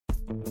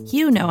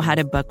You know how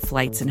to book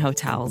flights and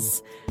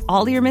hotels.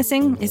 All you're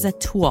missing is a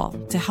tool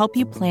to help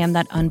you plan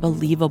that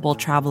unbelievable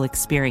travel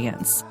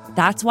experience.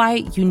 That's why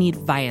you need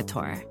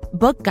Viator.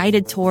 Book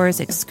guided tours,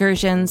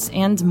 excursions,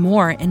 and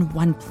more in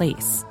one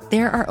place.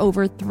 There are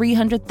over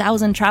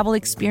 300,000 travel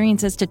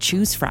experiences to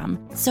choose from,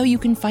 so you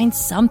can find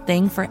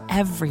something for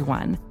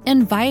everyone.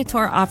 And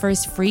Viator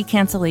offers free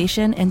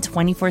cancellation and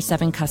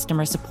 24/7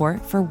 customer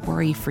support for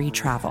worry-free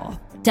travel.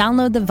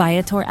 Download the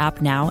Viator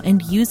app now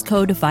and use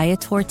code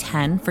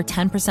Viator10 for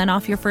 10%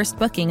 off your first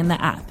booking in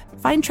the app.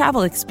 Find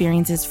travel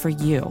experiences for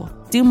you.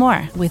 Do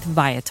more with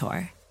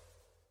Viator.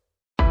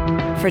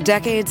 For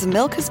decades,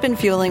 Milk has been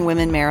fueling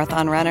women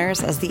marathon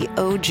runners as the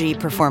OG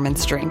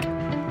performance drink.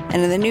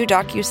 And in the new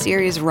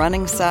docuseries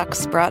Running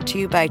Sucks, brought to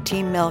you by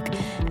Team Milk,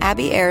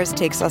 Abby Ayers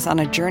takes us on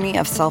a journey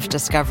of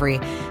self-discovery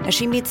as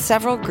she meets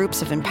several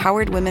groups of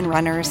empowered women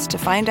runners to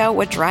find out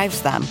what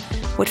drives them,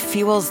 what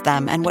fuels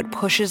them, and what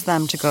pushes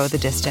them to go the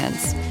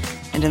distance.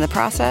 And in the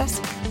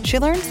process, she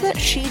learns that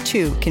she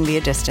too can be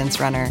a distance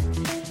runner.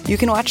 You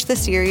can watch the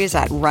series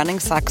at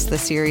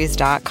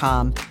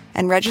runningsuckstheseries.com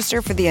and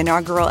register for the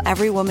inaugural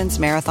Every Woman's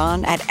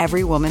Marathon at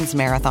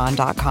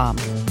everywomansmarathon.com.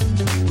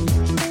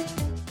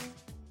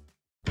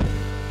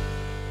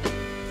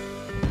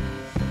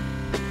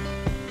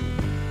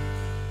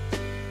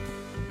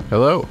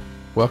 Hello,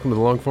 welcome to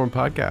the Longform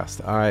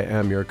Podcast. I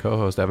am your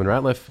co-host, Evan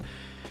Ratliff.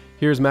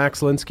 Here's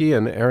Max Linsky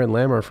and Aaron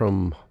Lammer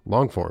from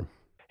Longform.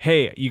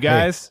 Hey, you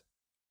guys.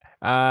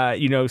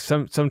 Hey.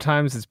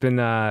 Sometimes it's been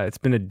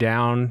a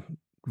down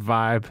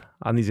vibe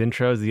on these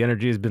intros. The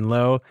energy has been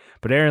low.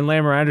 But Aaron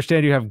Lammer, I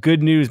understand you have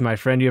good news, my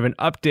friend. You have an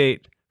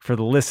update for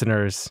the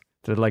listeners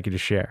that I'd like you to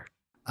share.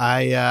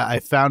 I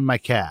found my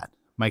cat.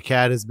 My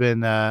cat has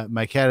been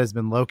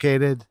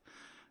located.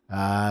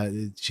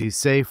 She's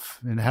safe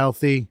and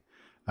healthy.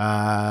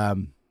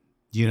 God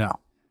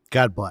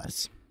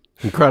bless.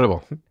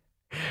 Incredible.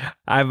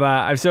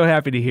 I'm so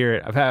happy to hear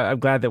it. I'm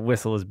glad that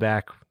Whistle is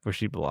back where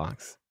she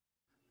belongs.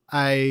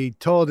 I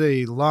told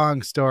a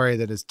long story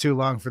that is too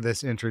long for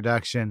this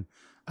introduction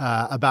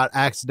about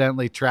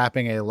accidentally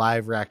trapping a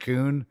live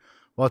raccoon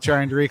while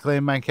trying to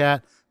reclaim my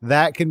cat.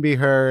 That can be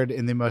heard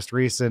in the most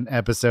recent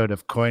episode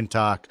of Coin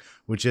Talk,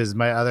 which is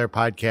my other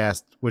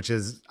podcast, which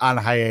is on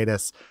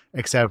hiatus,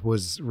 except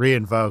was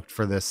reinvoked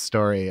for this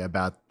story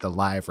about the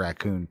live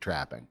raccoon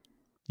trapping.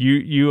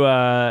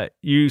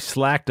 You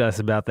slacked us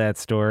about that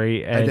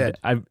story, and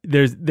I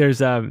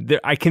did.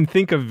 I can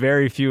think of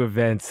very few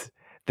events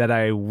that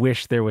I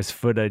wish there was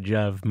footage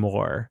of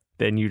more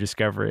than you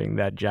discovering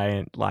that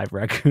giant live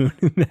raccoon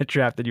in that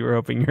trap that you were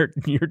hoping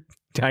your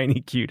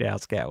tiny cute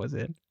house cat was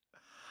in.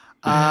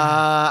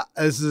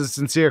 This is a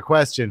sincere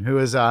question. Who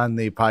is on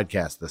the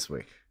podcast this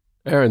week?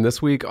 Aaron,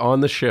 this week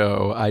on the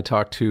show, I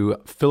talked to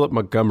Philip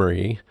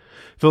Montgomery.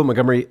 Philip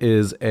Montgomery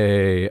is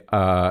a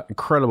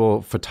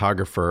incredible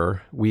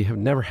photographer. We have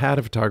never had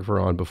a photographer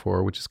on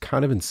before, which is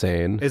kind of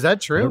insane. Is that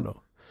true? I don't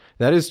know.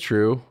 That is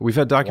true. We've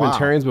had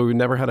documentarians, but we've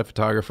never had a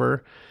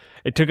photographer.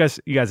 It took us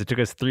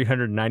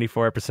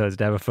 394 episodes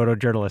to have a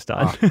photojournalist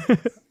on. Oh.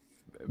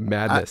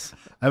 Madness.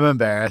 I'm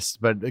embarrassed,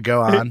 but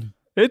go on.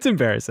 It's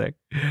embarrassing,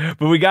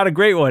 but we got a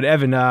great one.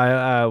 Evan,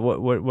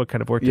 what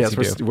kind of work did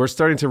you do? We're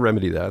starting to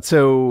remedy that.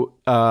 So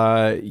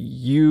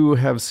you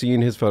have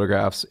seen his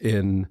photographs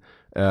in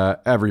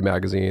every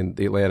magazine,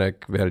 The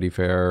Atlantic, Vanity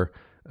Fair,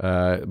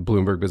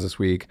 Bloomberg Business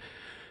Week.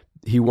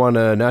 He won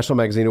a National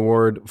Magazine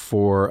Award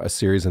for a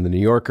series in The New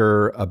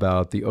Yorker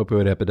about the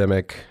opioid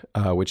epidemic,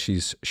 which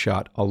he's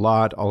shot a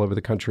lot all over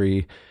the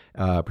country,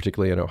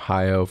 particularly in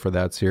Ohio for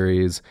that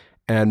series.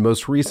 And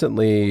most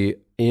recently,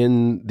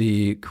 in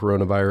the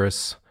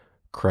coronavirus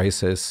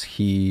crisis,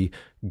 he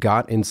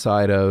got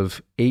inside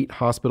of 8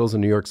 hospitals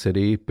in New York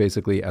City,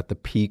 basically at the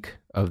peak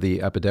of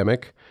the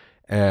epidemic.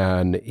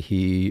 And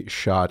he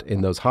shot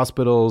in those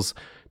hospitals,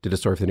 did a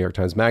story for the New York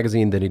Times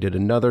Magazine. Then he did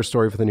another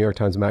story for the New York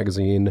Times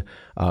Magazine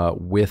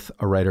with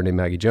a writer named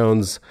Maggie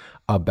Jones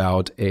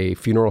about a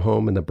funeral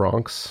home in the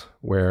Bronx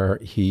where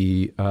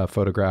he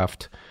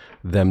photographed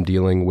them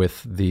dealing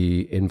with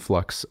the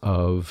influx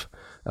of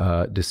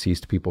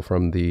deceased people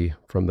from the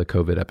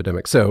COVID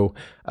epidemic. So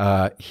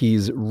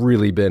he's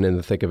really been in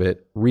the thick of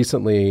it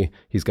recently.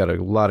 He's got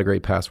a lot of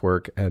great past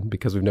work, and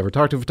because we've never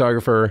talked to a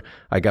photographer,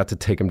 I got to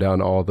take him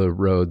down all the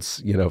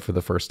roads, for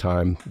the first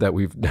time that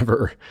we've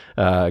never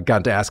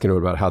gotten to asking him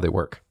about how they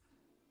work.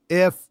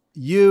 If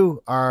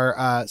you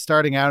are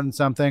starting out in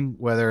something,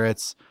 whether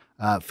it's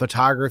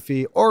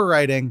photography or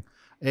writing,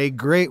 a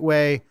great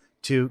way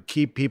to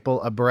keep people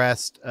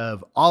abreast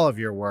of all of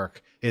your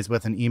work is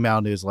with an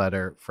email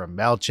newsletter from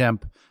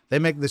MailChimp. They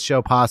make this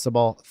show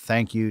possible.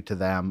 Thank you to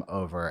them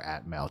over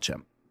at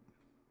MailChimp.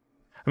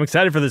 I'm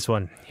excited for this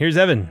one. Here's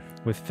Evan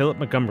with Philip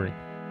Montgomery.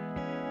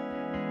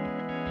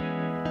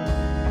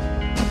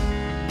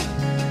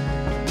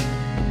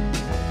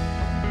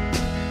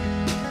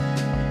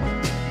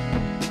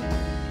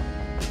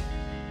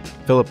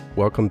 Philip,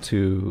 welcome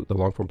to the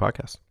Longform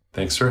Podcast.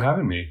 Thanks for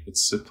having me.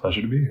 It's a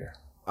pleasure to be here.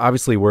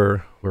 Obviously,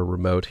 we're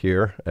remote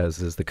here,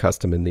 as is the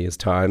custom in these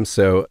times.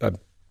 So I'm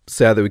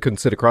sad that we couldn't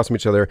sit across from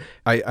each other.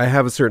 I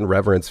have a certain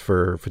reverence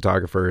for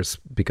photographers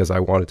because I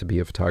wanted to be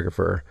a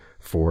photographer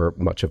for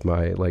much of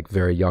my like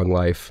very young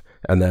life.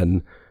 And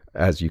then,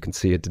 as you can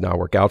see, it did not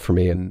work out for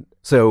me. And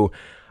so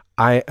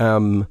I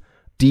am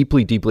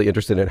deeply, deeply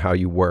interested in how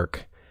you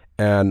work.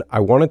 And I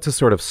wanted to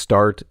sort of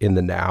start in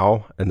the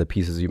now and the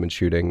pieces you've been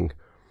shooting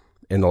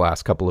in the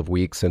last couple of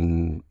weeks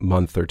and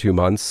month or 2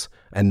 months,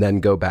 and then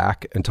go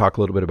back and talk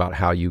a little bit about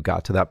how you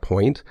got to that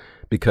point,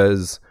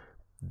 because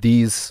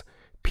these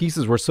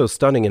pieces were so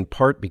stunning in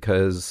part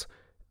because,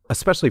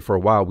 especially for a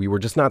while, we were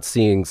just not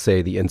seeing,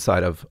 say, the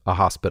inside of a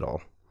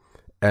hospital.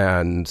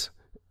 And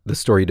the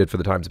story you did for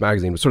the Times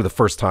Magazine was sort of the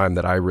first time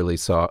that I really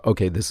saw,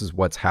 okay, this is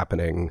what's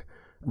happening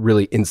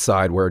really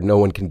inside where no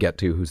one can get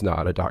to who's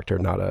not a doctor,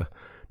 not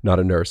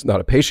a nurse,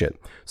 not a patient.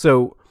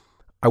 So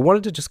I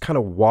wanted to just kind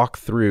of walk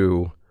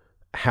through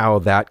how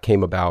that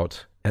came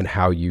about and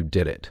how you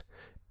did it.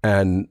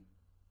 And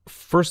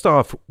first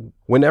off,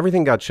 when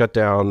everything got shut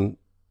down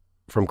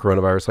from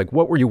coronavirus, like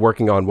what were you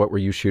working on? What were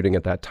you shooting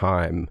at that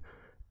time?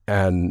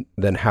 And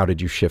then how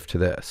did you shift to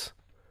this?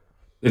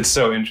 It's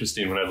so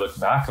interesting when I look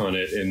back on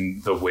it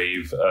in the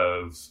wave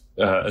of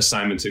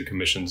assignments and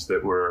commissions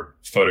that were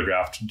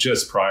photographed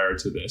just prior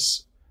to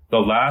this. The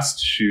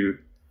last shoot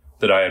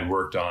that I had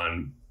worked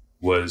on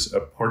was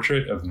a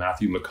portrait of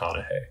Matthew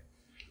McConaughey,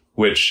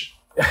 which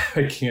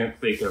I can't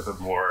think of a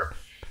more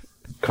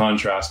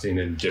contrasting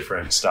and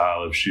different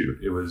style of shoot.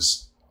 It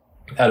was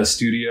at a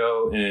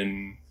studio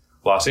in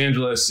Los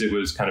Angeles. It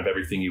was kind of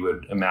everything you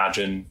would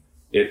imagine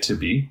it to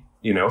be,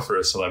 you know, for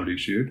a celebrity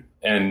shoot.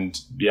 And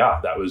yeah,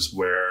 that was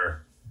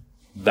where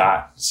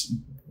that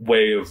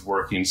way of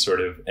working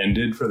sort of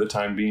ended for the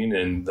time being.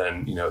 And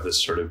then, you know,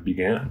 this sort of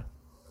began.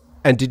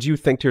 And did you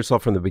think to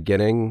yourself from the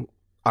beginning,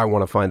 I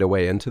want to find a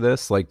way into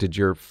this? Like, did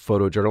your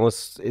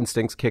photojournalist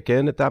instincts kick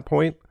in at that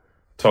point?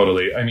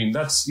 Totally. I mean,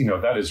 that's, you know,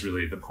 that is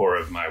really the core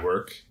of my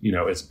work. You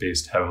know, it's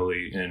based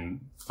heavily in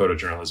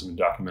photojournalism and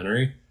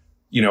documentary.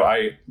 You know,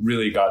 I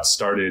really got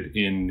started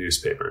in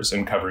newspapers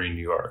and covering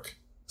New York.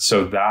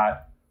 So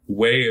that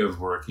way of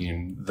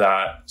working,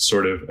 that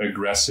sort of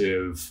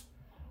aggressive,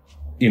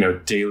 you know,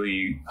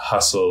 daily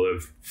hustle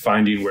of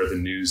finding where the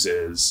news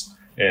is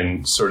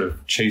and sort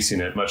of chasing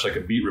it, much like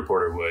a beat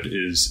reporter would,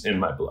 is in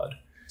my blood.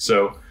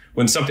 So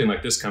when something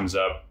like this comes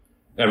up,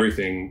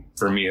 everything,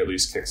 for me at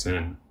least, kicks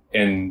in.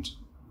 And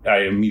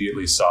I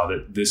immediately saw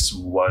that this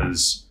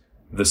was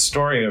the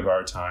story of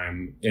our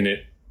time, and it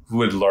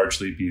would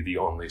largely be the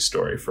only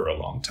story for a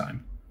long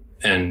time.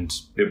 And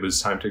it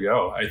was time to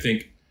go. I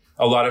think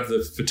a lot of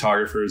the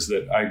photographers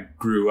that I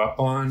grew up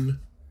on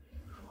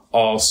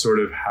all sort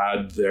of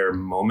had their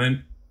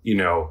moment, you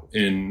know,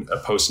 in a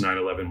post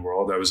 9/11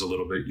 world. I was a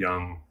little bit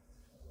young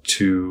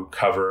to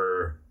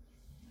cover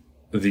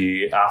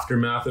the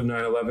aftermath of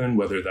 9/11,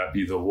 whether that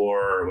be the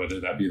war or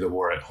whether that be the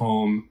war at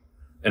home.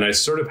 And I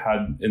sort of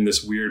had, in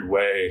this weird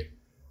way,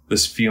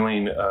 this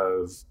feeling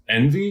of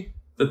envy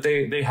that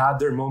they had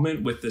their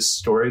moment with this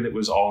story that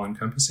was all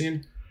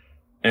encompassing.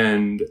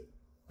 And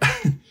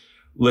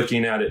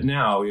looking at it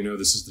now, you know,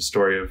 this is the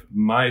story of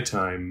my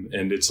time,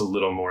 and it's a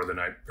little more than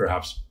I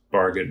perhaps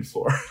bargained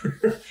for.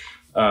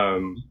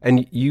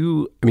 And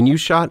you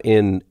shot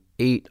in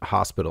 8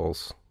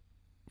 hospitals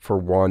for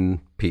one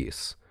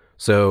piece.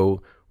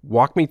 So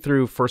walk me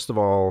through, first of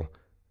all,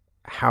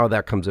 how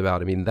that comes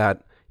about. I mean,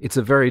 that it's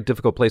a very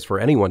difficult place for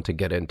anyone to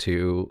get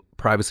into,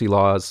 privacy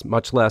laws,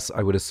 much less,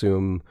 I would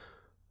assume,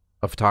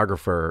 a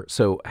photographer.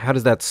 So how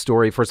does that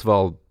story, first of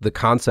all, the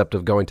concept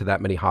of going to that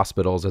many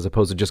hospitals as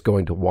opposed to just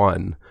going to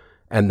one,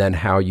 and then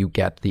how you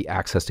get the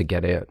access to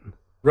get in?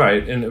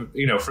 Right. And,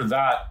 you know, for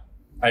that,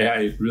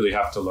 I really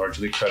have to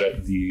largely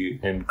credit the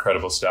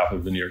incredible staff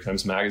of the New York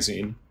Times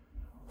Magazine.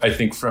 I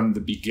think from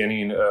the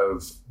beginning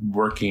of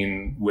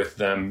working with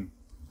them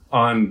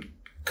on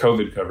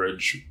COVID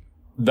coverage,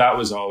 that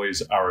was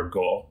always our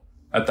goal.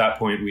 At that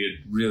point, we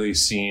had really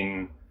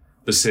seen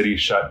the city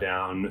shut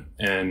down.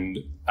 And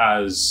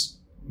as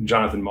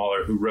Jonathan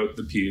Mahler, who wrote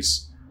the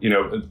piece, you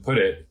know, put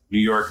it, New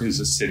York is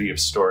a city of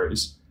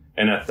stories.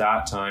 And at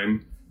that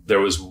time, there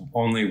was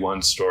only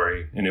one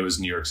story, and it was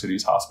New York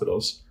City's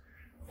hospitals.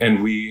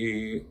 And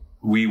we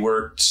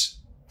worked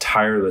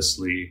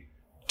tirelessly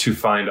to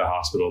find a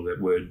hospital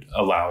that would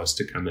allow us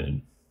to come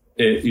in.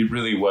 It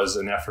really was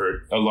an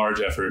effort, a large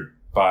effort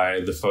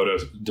by the photo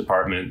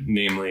department,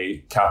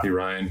 namely Kathy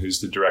Ryan, who's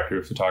the director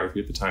of photography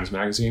at the Times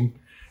Magazine,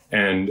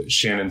 and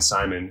Shannon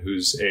Simon,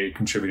 who's a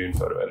contributing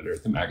photo editor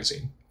at the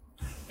magazine.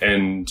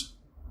 And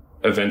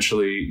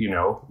eventually, you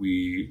know,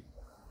 we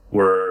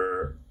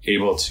were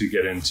able to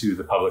get into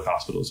the public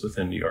hospitals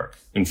within New York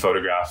and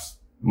photograph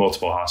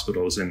multiple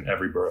hospitals in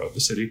every borough of the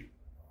city.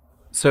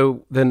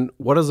 So then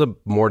what does a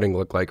morning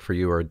look like for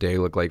you, or a day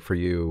look like for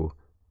you,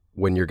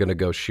 when you're going to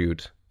go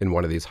shoot in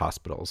one of these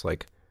hospitals?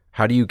 Like,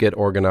 how do you get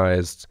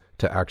organized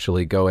to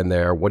actually go in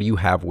there? What do you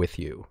have with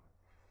you?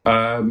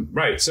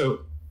 Right. So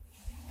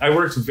I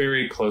worked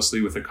very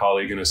closely with a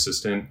colleague and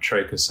assistant,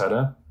 Trey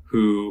Cassetta,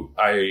 who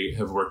I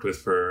have worked with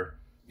for,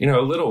 you know,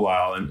 a little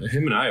while. And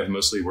him and I have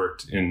mostly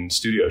worked in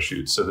studio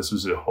shoots. So this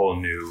was a whole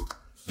new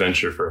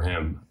venture for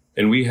him.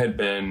 And we had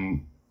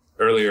been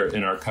earlier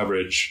in our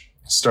coverage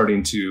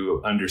starting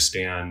to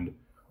understand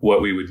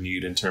what we would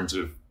need in terms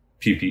of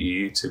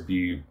PPE to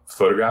be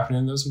photographing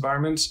in those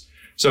environments.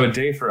 So a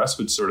day for us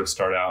would sort of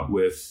start out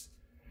with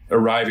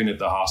arriving at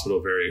the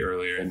hospital very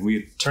early, and we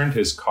had turned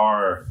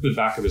the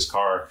back of his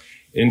car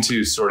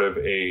into sort of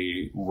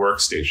a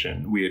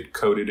workstation. We had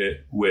coated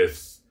it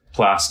with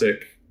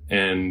plastic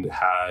and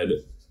had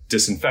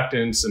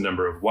disinfectants, a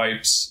number of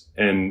wipes,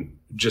 and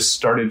just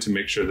started to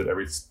make sure that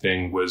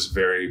everything was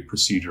very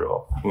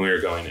procedural when we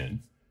were going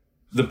in.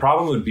 The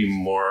problem would be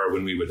more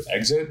when we would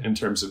exit in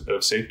terms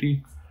of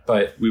safety,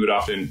 but we would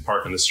often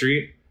park on the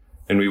street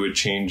and we would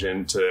change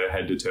into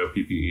head to toe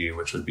PPE,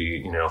 which would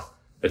be,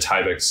 a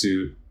Tyvek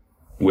suit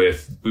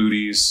with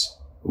booties,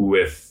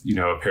 with,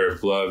 a pair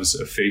of gloves,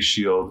 a face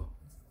shield,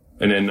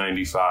 an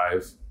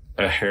N95,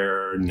 a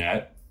hair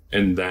net,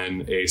 and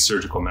then a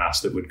surgical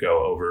mask that would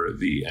go over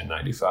the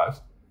N95.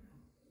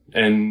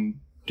 And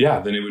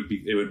then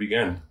it would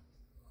begin.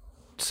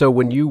 So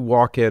when you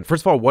walk in,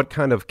 first of all, what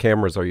kind of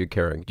cameras are you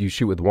carrying? Do you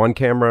shoot with one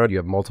camera? Do you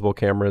have multiple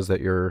cameras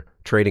that you're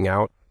trading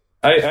out?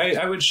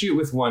 I would shoot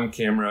with one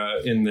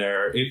camera in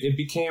there. It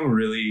became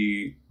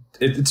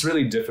it's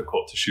really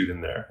difficult to shoot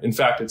in there. In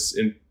fact, it's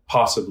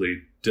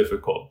impossibly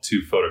difficult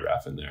to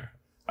photograph in there.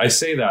 I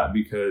say that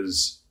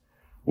because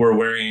we're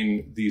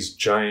wearing these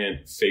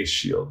giant face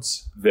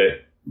shields that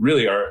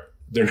really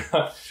they're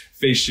not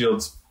face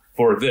shields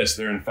for this.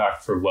 They're in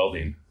fact for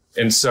welding.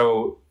 And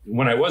so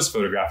when I was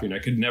photographing, I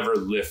could never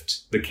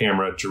lift the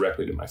camera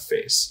directly to my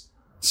face.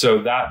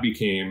 So that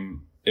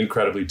became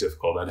incredibly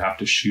difficult. I'd have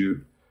to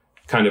shoot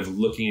kind of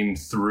looking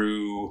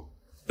through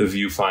the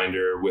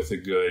viewfinder with a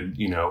good,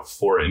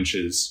 4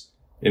 inches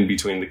in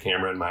between the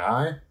camera and my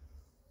eye.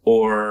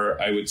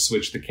 Or I would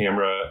switch the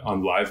camera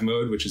on live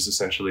mode, which is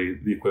essentially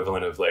the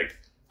equivalent of like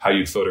how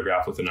you'd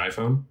photograph with an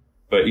iPhone.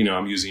 But,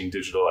 I'm using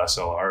digital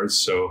SLRs.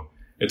 So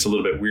it's a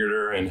little bit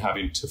weirder and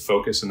having to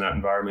focus in that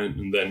environment.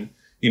 And then,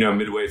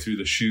 midway through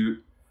the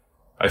shoot,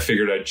 I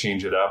figured I'd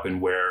change it up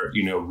and wear,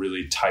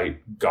 really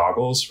tight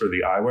goggles for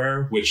the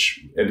eyewear,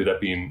 which ended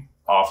up being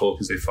awful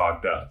because they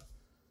fogged up.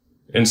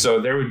 And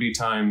so there would be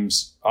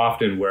times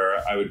often where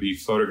I would be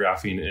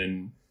photographing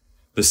and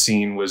the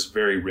scene was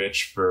very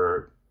rich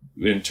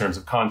in terms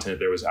of content.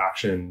 There was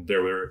action,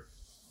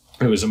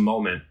 it was a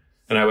moment.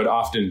 And I would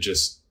often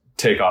just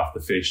take off the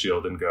face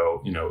shield and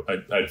go,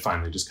 I'd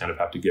finally just kind of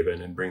have to give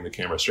in and bring the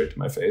camera straight to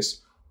my face.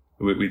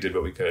 We did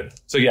what we could.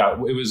 So yeah,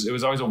 it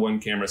was always a one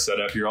camera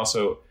setup. You're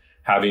also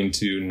having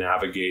to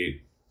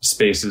navigate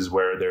spaces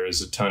where there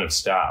is a ton of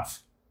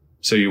staff.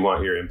 So you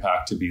want your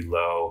impact to be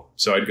low.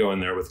 So I'd go in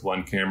there with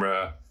one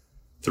camera,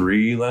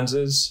 3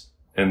 lenses,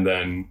 and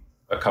then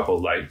a couple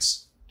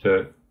lights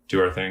to do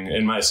our thing.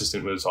 And my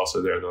assistant was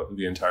also there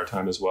the entire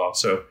time as well.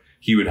 So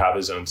he would have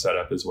his own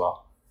setup as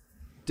well.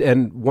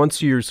 And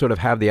once you sort of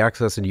have the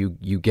access and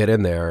you get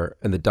in there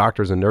and the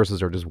doctors and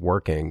nurses are just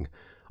working,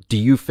 do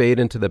you fade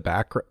into the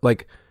background?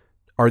 Like,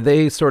 are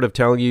they sort of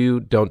telling you,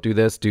 don't do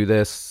this,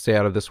 stay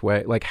out of this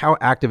way? Like, how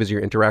active is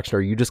your interaction? Or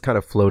are you just kind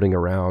of floating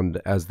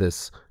around as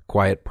this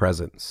quiet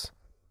presence?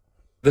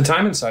 The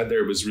time inside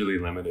there was really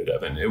limited,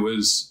 Evan. It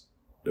was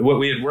what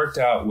we had worked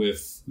out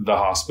with the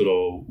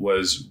hospital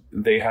was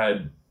they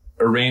had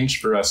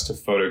arranged for us to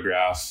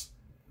photograph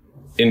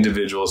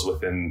individuals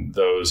within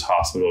those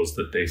hospitals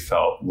that they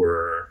felt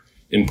were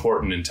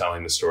important in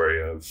telling the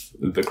story of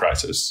the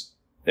crisis.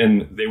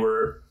 And they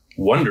were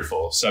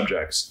wonderful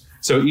subjects.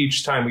 So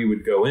each time we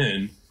would go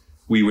in,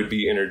 we would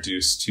be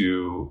introduced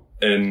to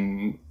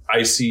an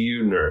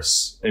ICU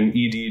nurse, an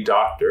ED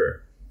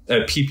doctor, a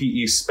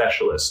PPE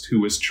specialist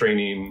who was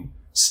training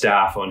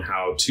staff on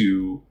how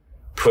to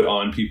put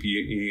on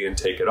PPE and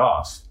take it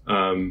off.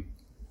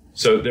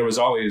 So there was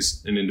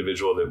always an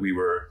individual that we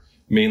were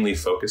mainly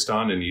focused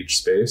on in each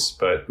space,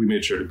 but we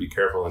made sure to be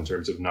careful in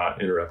terms of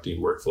not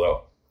interrupting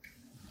workflow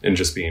and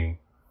just being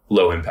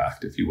low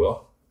impact, if you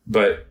will.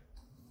 But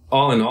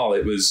all in all,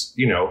 it was,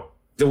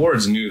 the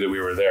wards knew that we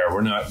were there.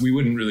 We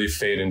wouldn't really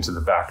fade into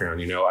the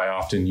background. I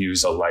often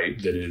use a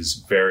light that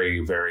is very,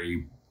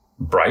 very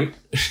bright,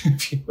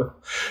 if you will.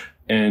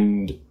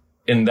 And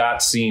in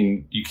that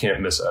scene, you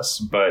can't miss us.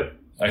 But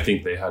I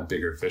think they had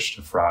bigger fish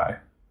to fry.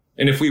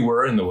 And if we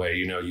were in the way,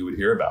 you would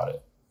hear about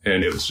it.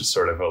 And it was just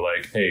sort of a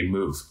like, hey,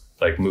 move.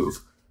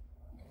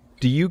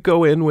 Do you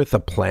go in with a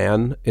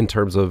plan in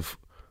terms of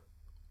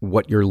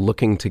what you're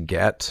looking to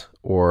get?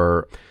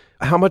 Or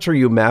how much are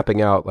you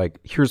mapping out, like,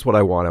 here's what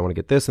I want to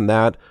get this and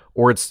that?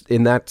 Or it's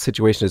in that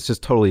situation, it's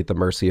just totally at the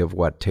mercy of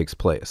what takes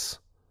place?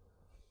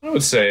 I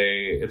would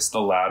say it's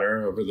the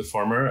latter over the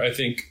former. I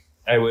think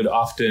I would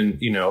often,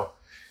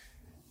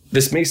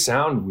 this may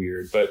sound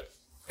weird, but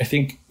I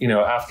think,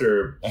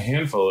 after a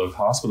handful of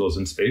hospitals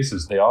and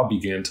spaces, they all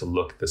began to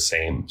look the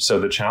same. So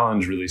the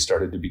challenge really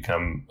started to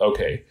become,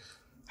 okay,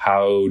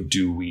 how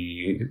do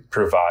we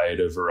provide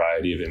a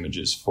variety of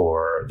images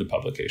for the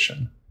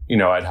publication?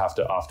 I'd have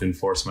to often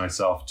force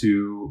myself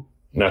to,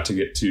 not to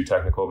get too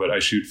technical, but I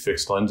shoot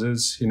fixed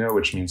lenses,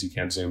 which means you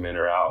can't zoom in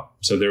or out.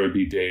 So there would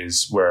be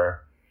days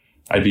where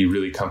I'd be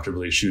really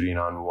comfortably shooting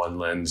on one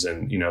lens,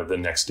 and the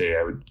next day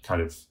I would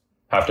kind of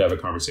have to have a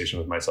conversation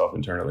with myself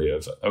internally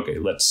of, okay,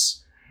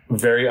 let's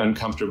very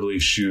uncomfortably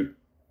shoot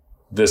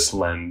this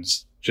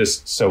lens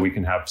just so we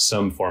can have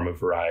some form of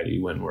variety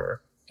when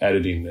we're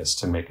editing this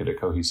to make it a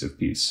cohesive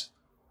piece.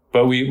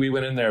 But we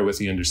went in there with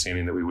the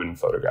understanding that we wouldn't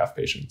photograph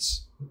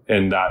patients.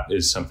 And that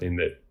is something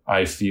that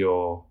I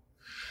feel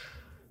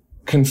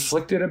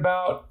conflicted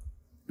about,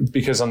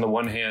 because on the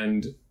one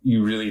hand,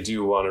 you really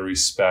do want to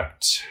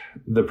respect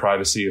the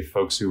privacy of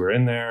folks who were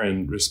in there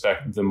and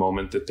respect the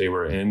moment that they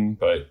were in.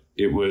 But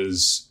it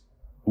was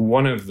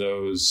one of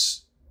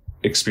those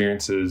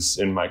experiences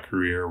in my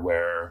career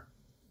where,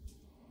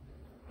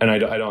 and I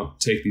don't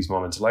take these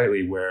moments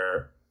lightly,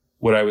 where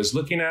what I was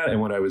looking at and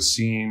what I was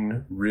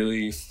seeing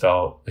really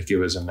felt like it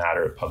was a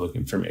matter of public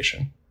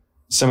information.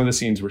 Some of the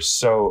scenes were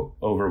so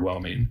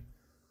overwhelming,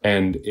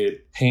 and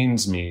it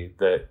pains me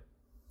that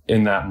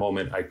in that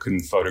moment I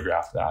couldn't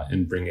photograph that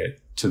and bring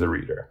it to the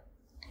reader.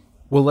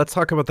 Well, let's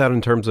talk about that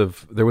in terms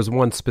of, there was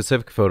one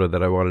specific photo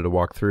that I wanted to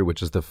walk through,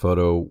 which is the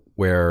photo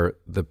where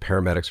the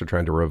paramedics are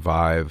trying to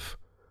revive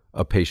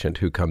a patient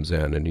who comes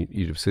in, and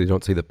you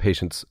don't see the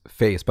patient's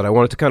face. But I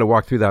wanted to kind of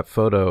walk through that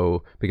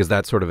photo because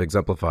that sort of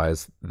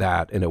exemplifies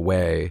that in a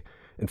way.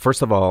 And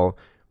first of all,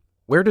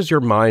 where does your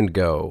mind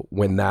go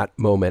when that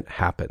moment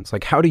happens?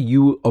 Like, how do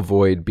you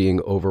avoid being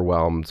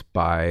overwhelmed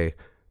by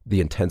the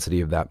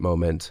intensity of that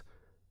moment?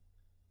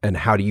 And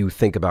how do you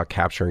think about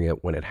capturing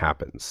it when it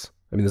happens?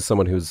 I mean, this is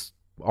someone who's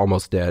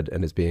almost dead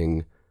and is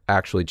being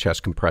actually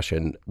chest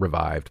compression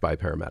revived by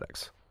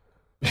paramedics.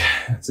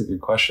 That's a good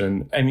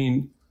question. I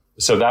mean,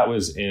 so that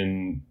was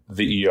in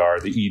the ER,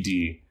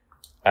 the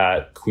ED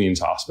at Queen's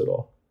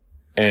Hospital.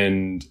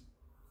 And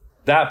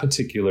that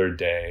particular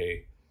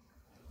day,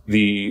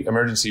 the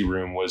emergency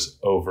room was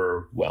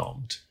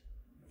overwhelmed.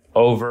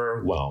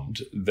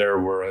 There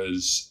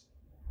was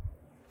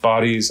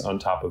bodies on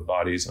top of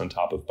bodies on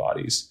top of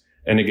bodies.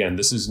 And again,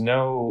 this is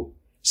no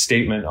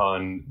statement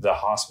on the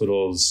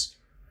hospital's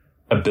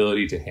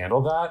ability to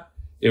handle that.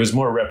 It was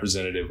more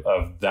representative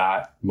of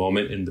that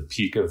moment in the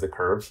peak of the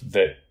curve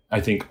that I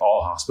think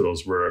all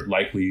hospitals were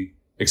likely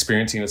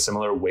experiencing a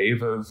similar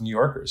wave of New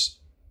Yorkers.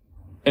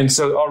 And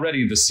so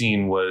already the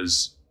scene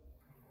was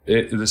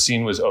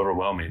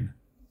overwhelming,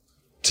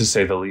 to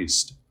say the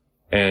least.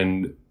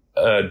 And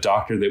a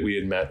doctor that we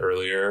had met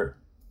earlier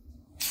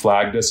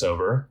flagged us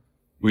over.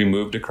 We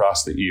moved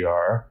across the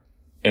ER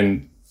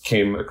and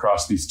came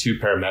across these two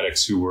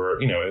paramedics who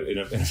were, in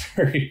a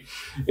very,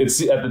 at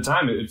the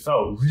time it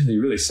felt really,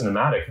 really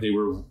cinematic. They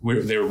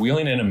were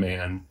wheeling in a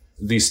man.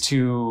 These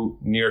two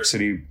New York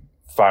City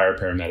fire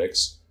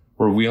paramedics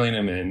were wheeling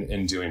him in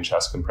and doing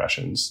chest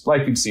compressions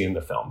like you'd see in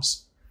the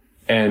films.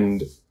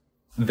 And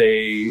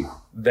they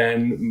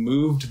then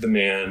moved the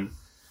man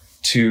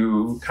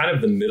to kind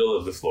of the middle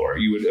of the floor.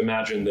 You would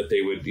imagine that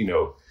they would,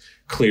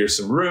 clear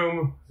some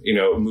room,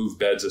 move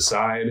beds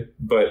aside.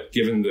 But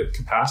given the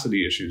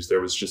capacity issues, there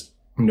was just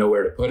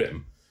nowhere to put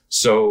him.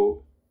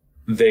 So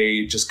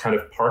they just kind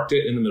of parked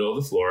it in the middle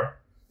of the floor.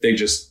 They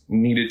just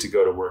needed to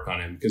go to work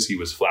on him because he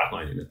was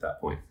flatlining at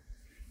that point.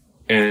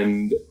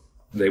 And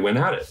they went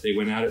at it. They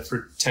went at it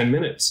for 10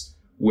 minutes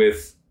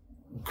with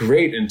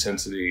great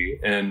intensity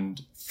and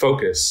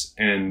focus.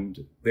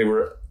 And they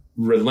were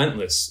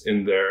relentless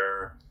in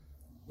their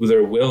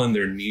will and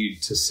their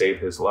need to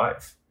save his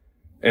life.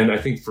 And I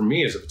think for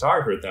me as a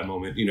photographer at that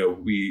moment,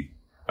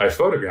 I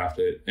photographed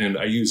it, and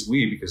I use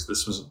we because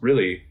this was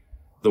really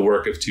the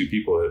work of two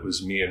people. It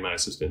was me and my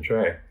assistant,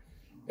 Trey.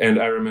 And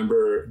I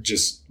remember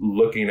just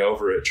looking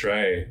over at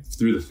Trey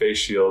through the face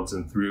shields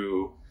and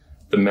through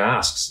the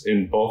masks,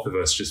 and both of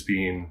us just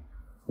being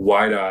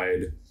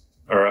wide-eyed.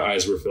 Our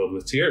eyes were filled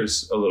with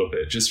tears a little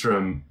bit, just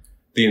from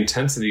the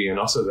intensity. And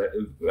also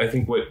that I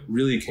think what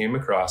really came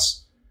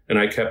across, and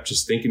I kept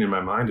just thinking in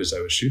my mind as I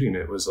was shooting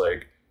it, was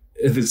like,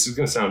 this is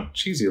going to sound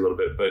cheesy a little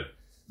bit, but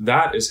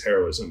that is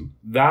heroism.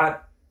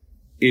 That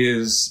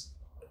is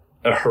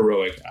a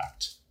heroic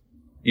act,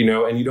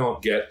 and you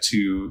don't get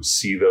to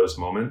see those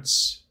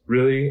moments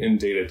really in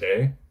day to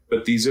day,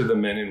 but these are the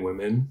men and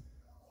women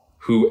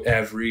who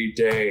every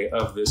day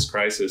of this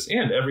crisis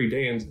and every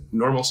day in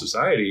normal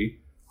society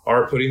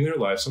are putting their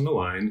lives on the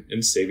line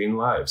and saving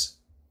lives.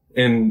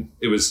 And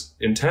it was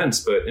intense,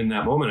 but in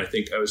that moment, I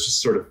think I was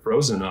just sort of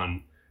frozen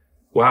on,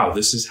 wow,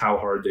 this is how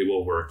hard they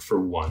will work for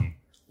one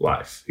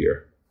life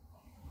here.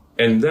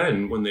 And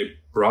then when they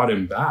brought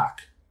him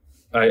back,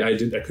 I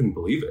couldn't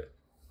believe it.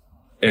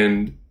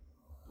 And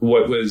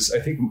what was, I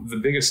think, the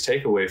biggest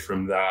takeaway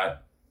from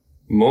that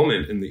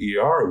moment in the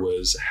ER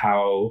was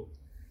how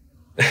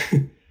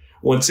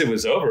once it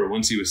was over,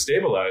 once he was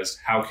stabilized,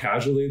 how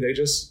casually they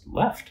just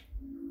left.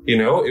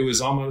 It was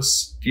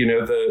almost,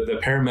 the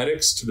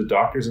paramedics to the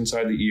doctors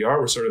inside the ER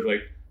were sort of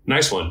like,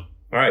 nice one.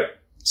 All right,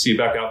 see you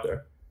back out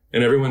there.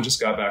 And everyone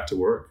just got back to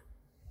work.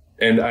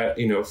 And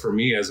for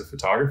me as a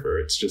photographer,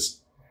 it's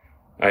just,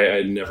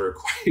 I'd never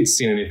quite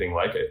seen anything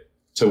like it,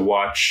 to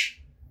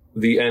watch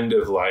the end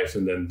of life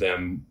and then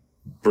them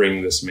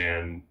bring this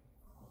man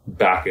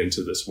back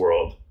into this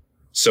world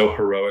so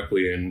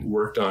heroically and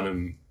worked on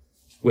him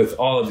with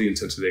all of the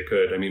intensity they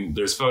could. I mean,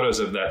 there's photos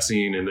of that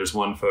scene, and there's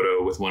one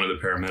photo with one of the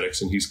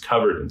paramedics, and he's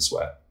covered in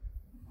sweat,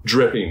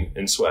 dripping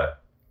in sweat.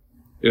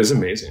 It was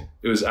amazing.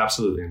 It was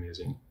absolutely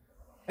amazing.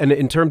 And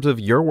in terms of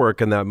your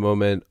work in that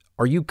moment,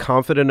 are you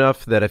confident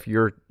enough that if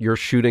you're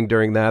shooting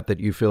during that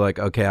you feel like,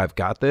 okay, I've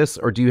got this?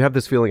 Or do you have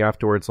this feeling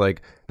afterwards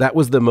like that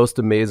was the most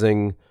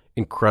amazing,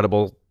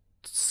 incredible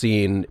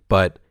scene,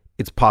 but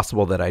it's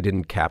possible that I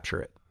didn't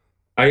capture it?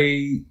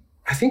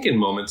 I think in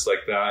moments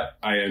like that,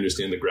 I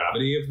understand the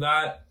gravity of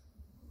that.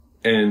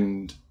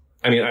 And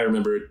I mean, I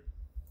remember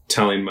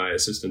telling my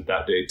assistant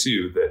that day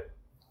too, that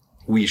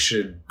we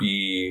should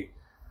be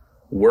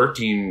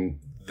working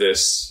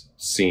this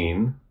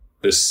scene,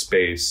 this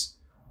space,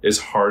 as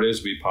hard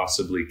as we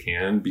possibly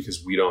can,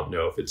 because we don't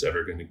know if it's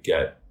ever going to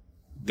get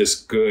this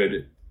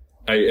good.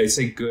 I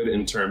say good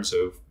in terms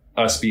of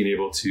us being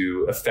able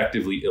to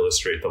effectively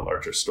illustrate the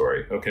larger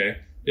story. Okay.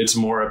 It's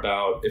more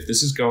about if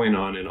this is going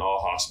on in all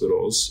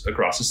hospitals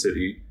across the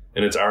city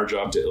and it's our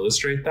job to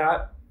illustrate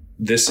that,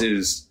 this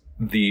is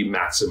the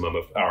maximum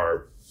of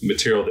our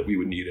material that we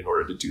would need in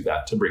order to do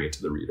that, to bring it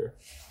to the reader.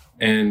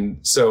 And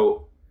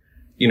so,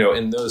 you know,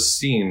 in those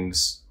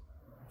scenes,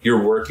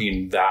 you're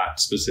working that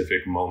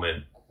specific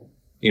moment,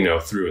 you know,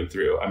 through and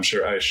through. I'm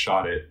sure I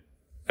shot it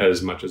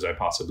as much as I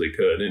possibly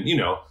could. And, you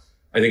know,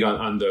 I think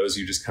on those,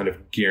 you just kind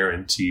of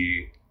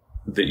guarantee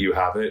that you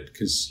have it,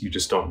 because you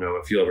just don't know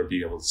if you'll ever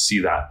be able to see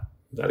that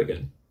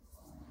again.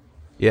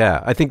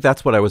 Yeah, I think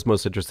that's what I was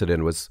most interested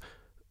in, was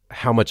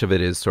how much of it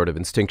is sort of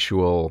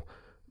instinctual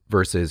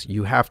versus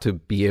you have to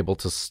be able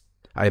to,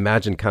 I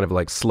imagine, kind of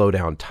like slow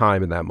down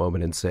time in that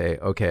moment and say,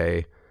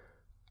 okay,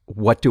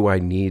 what do I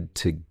need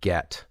to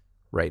get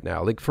right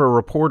now? Like for a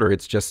reporter,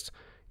 it's just,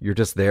 you're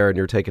just there and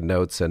you're taking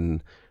notes,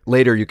 and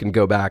later you can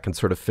go back and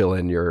sort of fill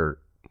in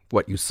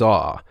what you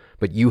saw,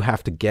 but you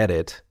have to get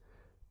it.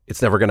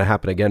 It's never going to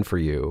happen again for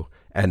you.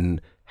 And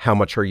how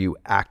much are you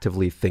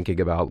actively thinking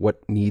about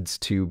what needs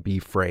to be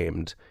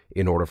framed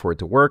in order for it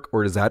to work?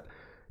 Or is that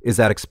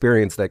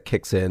experience that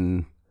kicks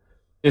in?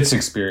 It's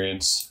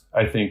experience.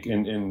 I think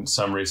in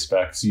some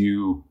respects,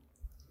 you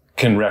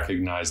can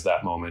recognize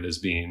that moment as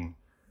being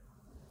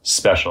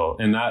special.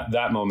 And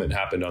that moment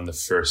happened on the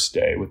first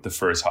day with the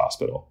first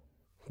hospital.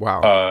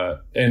 Wow.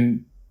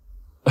 And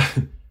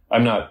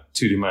I'm not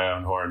tooting my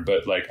own horn,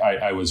 but like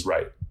I was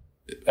right.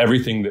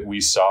 Everything that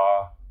we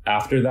saw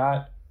after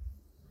that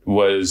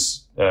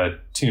was a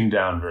tuned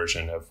down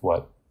version of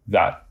what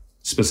that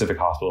specific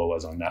hospital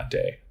was on that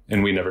day.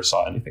 And we never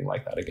saw anything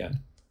like that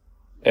again.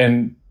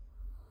 And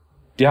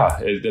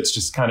yeah, that's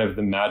just kind of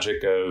the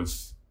magic of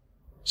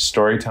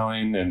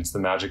storytelling, and it's the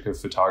magic of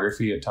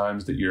photography at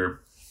times, that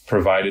you're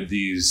provided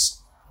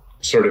these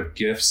sort of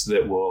gifts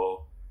that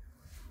will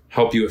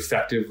help you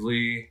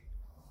effectively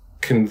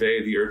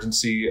convey the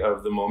urgency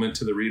of the moment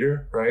to the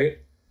reader, right?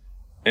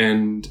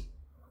 And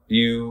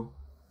you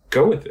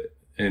go with it,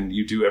 and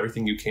you do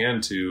everything you can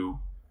to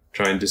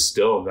try and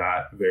distill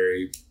that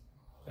very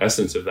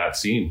essence of that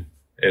scene.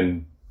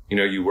 And, you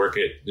know, you work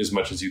it as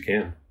much as you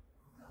can.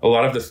 A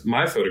lot of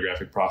my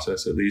photographic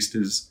process, at least,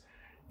 is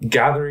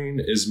gathering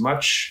as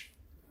much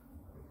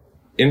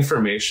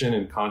information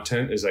and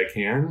content as I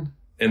can,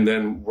 and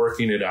then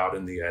working it out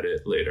in the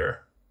edit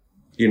later,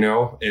 you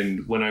know?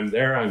 And when I'm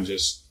there,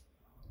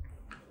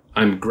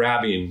 I'm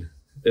grabbing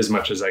as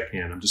much as I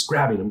can. I'm just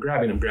grabbing, I'm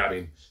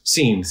grabbing.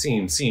 Scene.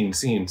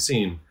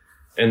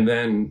 And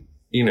then,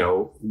 you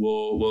know,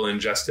 we'll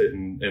ingest it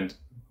and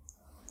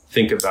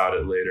think about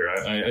it later.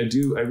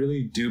 I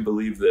really do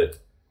believe that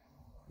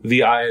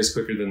the eye is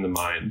quicker than the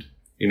mind.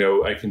 You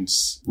know,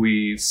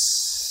 we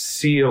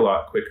see a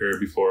lot quicker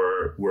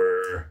before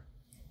we're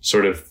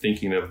sort of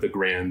thinking of the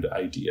grand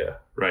idea,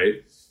 right?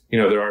 You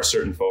know, there are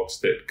certain folks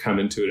that come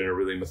into it and are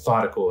really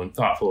methodical and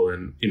thoughtful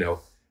and, you know,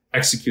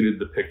 executed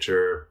the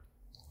picture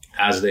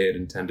as they had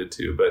intended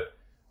to. But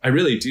I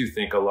really do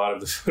think a lot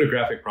of the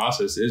photographic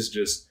process is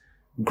just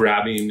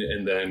grabbing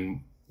and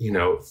then, you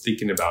know,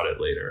 thinking about it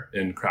later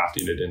and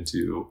crafting it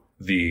into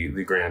the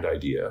grand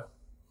idea.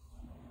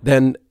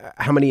 Then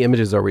how many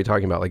images are we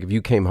talking about? Like if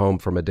you came home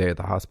from a day at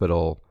the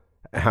hospital,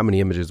 how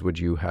many images would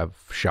you have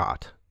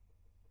shot?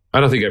 I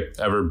don't think I've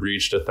ever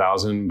breached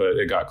 1,000, but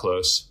it got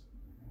close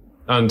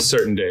on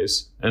certain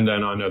days. And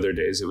then on other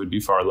days, it would be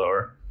far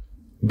lower.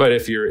 But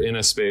if you're in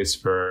a space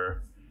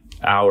for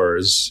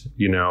hours,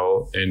 you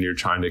know, and you're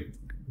trying to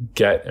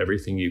get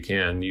everything you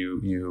can,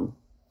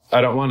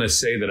 I don't want to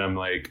say that I'm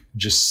like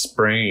just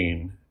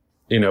spraying,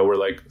 you know, we're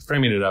like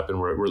framing it up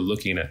and we're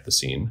looking at the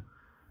scene.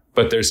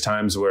 But there's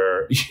times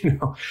where, you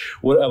know,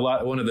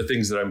 one of the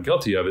things that I'm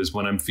guilty of is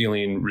when I'm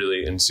feeling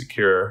really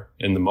insecure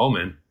in the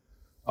moment,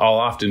 I'll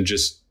often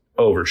just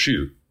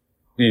overshoot,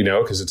 you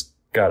know, because it's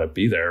got to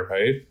be there,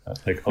 right?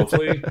 Like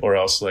hopefully, or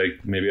else like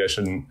maybe I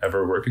shouldn't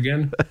ever work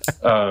again.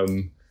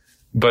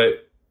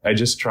 But I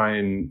just try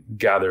and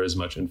gather as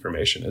much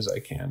information as I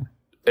can.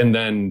 And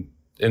then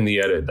in the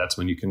edit, that's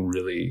when you can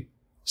really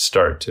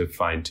start to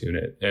fine tune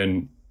it.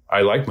 And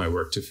I like my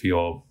work to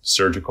feel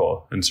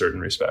surgical in certain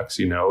respects.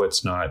 You know,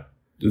 it's not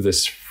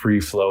this free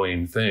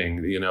flowing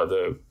thing.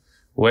 The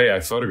way I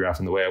photograph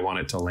and the way I want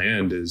it to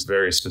land is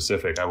very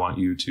specific. I want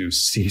you to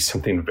see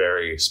something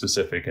very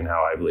specific in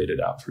how I've laid it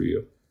out for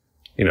you.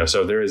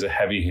 So there is a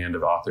heavy hand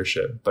of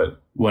authorship,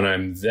 but when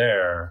I'm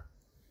there,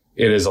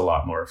 it is a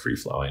lot more free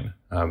flowing.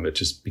 It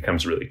just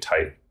becomes really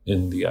tight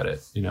in the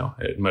edit,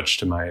 much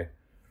to my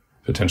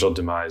potential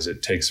demise.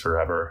 It takes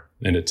forever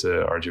and it's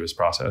an arduous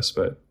process,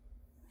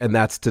 and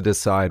that's to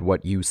decide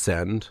what you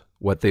send,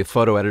 what the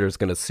photo editor is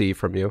going to see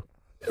from you.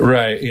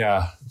 Right.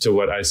 Yeah. So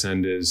what I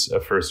send is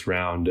a first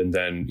round. And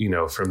then,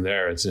 from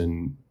there, it's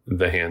in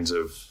the hands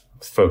of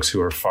folks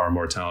who are far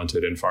more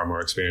talented and far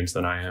more experienced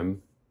than I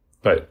am.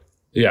 But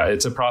yeah,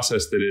 it's a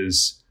process that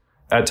is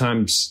at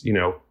times,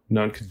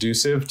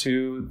 non-conducive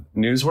to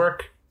news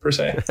work per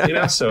se,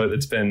 so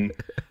it's been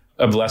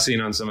a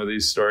blessing on some of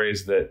these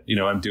stories that,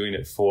 I'm doing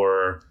it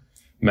for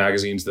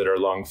magazines that are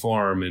long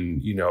form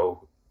and,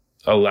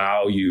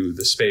 allow you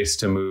the space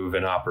to move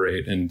and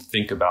operate and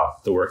think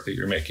about the work that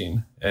you're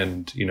making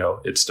and,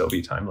 it still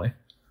be timely.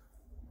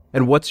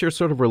 And what's your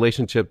sort of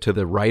relationship to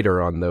the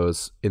writer on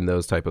those, in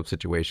those type of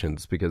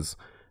situations? Because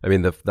I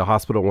mean, the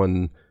hospital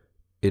one,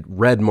 it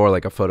read more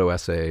like a photo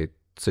essay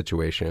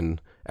situation.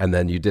 And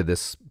then you did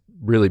this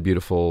really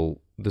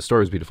beautiful, the story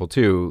was beautiful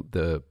too,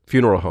 the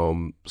funeral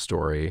home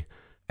story.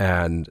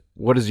 And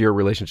what is your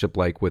relationship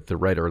like with the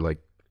writer, like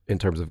in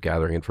terms of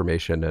gathering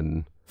information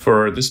and...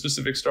 For this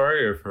specific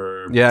story or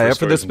for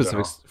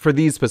for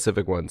these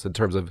specific ones, in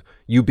terms of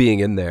you being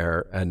in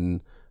there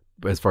and,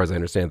 as far as I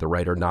understand, the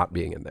writer not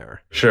being in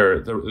there?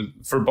 Sure.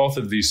 For both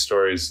of these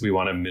stories, we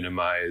want to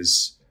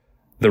minimize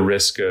the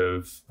risk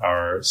of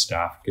our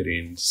staff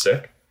getting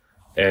sick.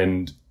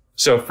 And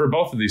so for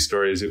both of these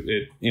stories,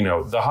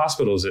 the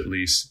hospitals, at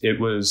least,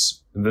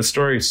 the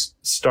story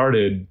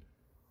started,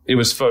 it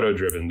was photo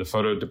driven. The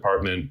photo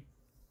department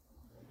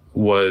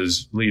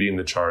was leading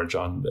the charge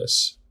on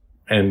this.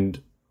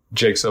 And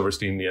Jake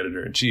Silverstein, the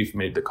editor-in-chief,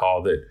 made the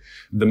call that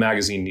the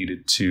magazine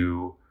needed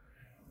to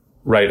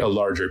write a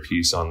larger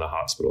piece on the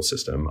hospital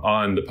system,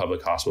 on the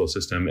public hospital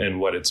system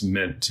and what it's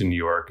meant to New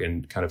York,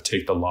 and kind of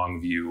take the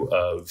long view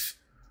of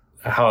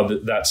how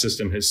that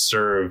system has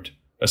served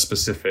a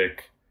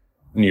specific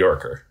New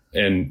Yorker.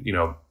 And,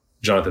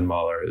 Jonathan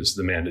Mahler is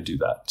the man to do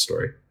that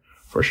story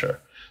for sure.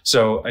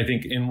 So I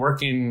think in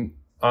working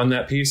on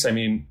that piece,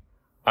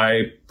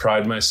 I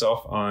pride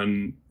myself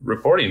on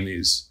reporting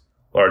these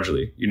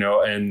largely,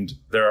 and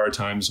there are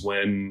times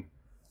when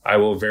I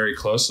will very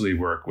closely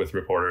work with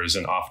reporters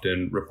and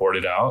often report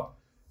it out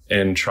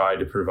and try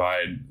to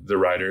provide the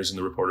writers and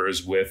the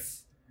reporters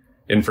with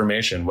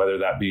information, whether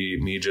that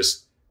be me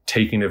just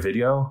taking a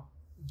video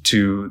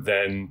to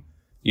then,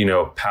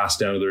 pass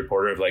down to the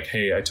reporter of like,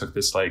 hey, I took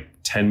this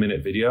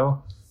 10-minute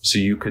video. So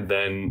you could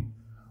then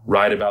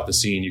write about the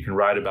scene. You can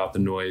write about the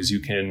noise.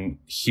 You can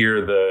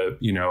hear the,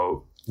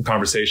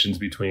 conversations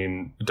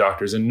between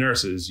doctors and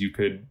nurses. You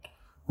could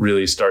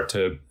really start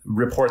to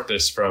report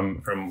this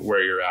from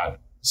where you're at.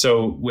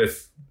 So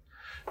with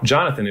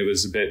Jonathan, it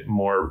was a bit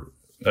more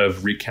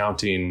of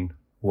recounting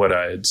what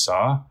I had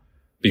saw,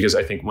 because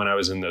I think when I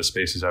was in those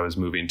spaces, I was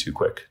moving too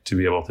quick to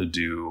be able to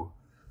do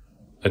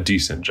a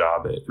decent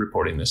job at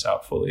reporting this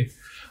out fully.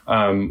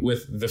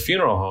 With the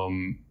funeral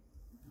home,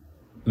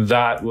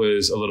 that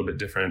was a little bit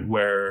different,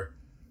 where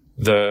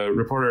the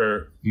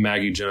reporter,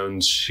 Maggie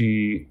Jones,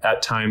 she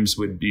at times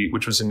would be,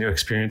 which was a new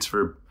experience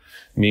for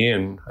me,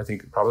 and I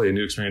think probably a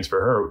new experience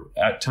for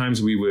her. At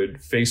times we would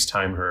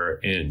FaceTime her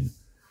in.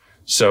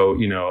 So,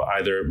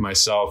 either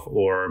myself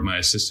or my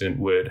assistant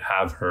would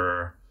have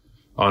her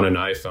on an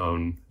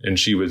iPhone, and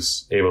she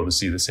was able to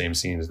see the same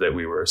scenes that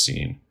we were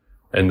seeing.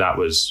 And that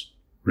was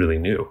really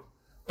new.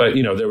 But,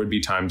 there would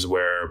be times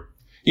where,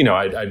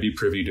 I'd be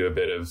privy to a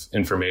bit of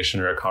information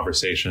or a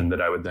conversation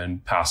that I would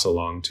then pass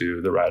along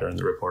to the writer and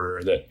the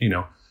reporter that,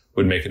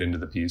 would make it into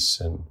the piece.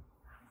 And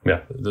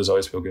yeah, those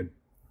always feel good.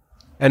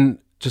 And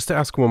just to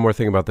ask one more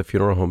thing about the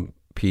funeral home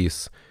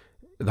piece,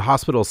 the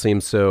hospital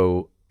seems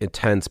so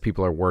intense.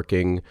 People are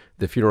working.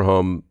 The funeral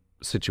home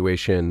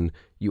situation,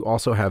 you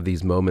also have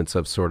these moments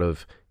of sort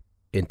of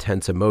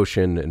intense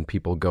emotion and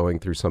people going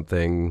through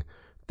something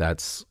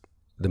that's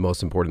the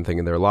most important thing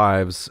in their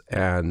lives.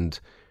 And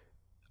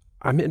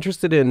I'm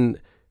interested in,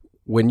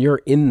 when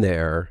you're in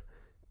there,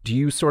 do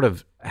you sort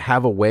of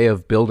have a way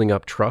of building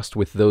up trust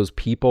with those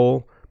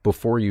people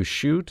before you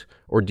shoot?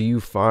 Or do you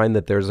find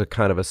that there's a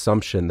kind of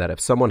assumption that if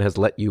someone has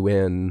let you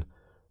in,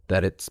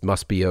 that it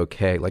must be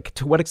okay? Like,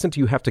 to what extent do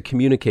you have to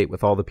communicate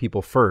with all the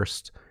people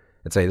first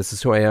and say, this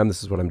is who I am,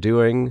 this is what I'm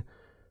doing,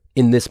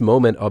 in this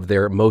moment of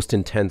their most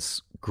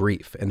intense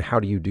grief? And how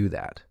do you do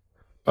that?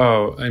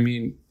 Oh,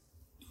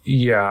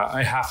 yeah,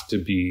 I have to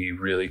be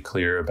really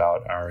clear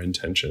about our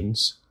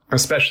intentions,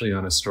 especially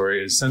on a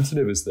story as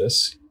sensitive as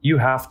this. You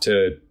have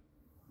to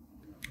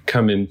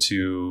come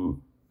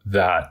into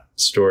that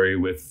story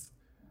with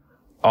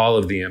all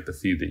of the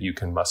empathy that you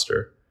can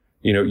muster.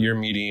 You're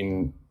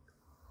meeting,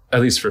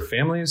 at least for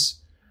families,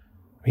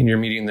 you're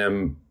meeting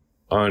them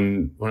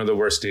on one of the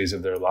worst days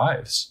of their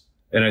lives.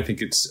 And I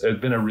think it's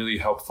been a really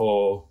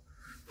helpful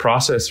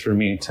process for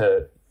me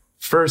to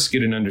first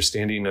get an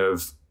understanding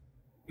of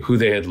who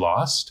they had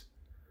lost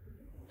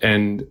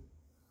and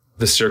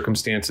the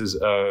circumstances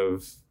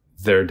of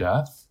their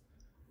death.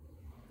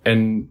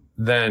 And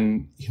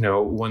then,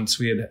 once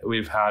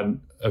we've had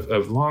a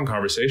long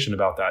conversation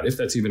about that, if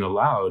that's even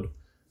allowed,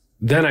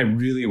 then I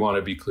really want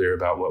to be clear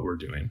about what we're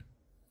doing.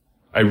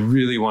 I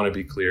really want to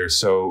be clear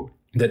so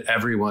that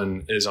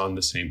everyone is on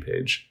the same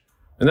page.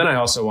 And then I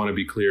also want to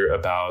be clear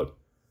about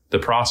the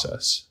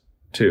process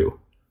too.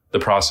 The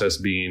process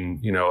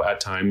being, at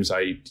times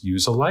I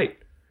use a light.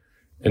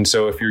 And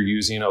so if you're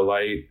using a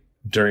light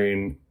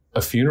during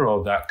a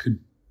funeral, that could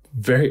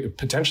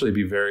potentially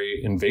be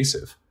very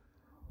invasive,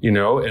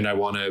 and I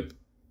want to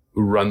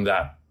run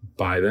that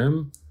by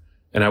them.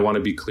 And I want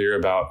to be clear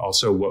about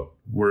also what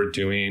we're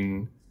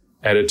doing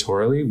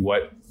editorially,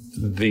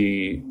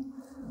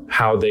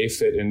 how they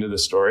fit into the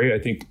story. I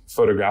think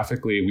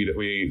photographically,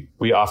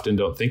 we often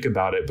don't think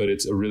about it, but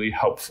it's a really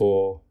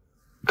helpful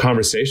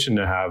conversation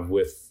to have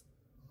with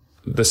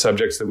the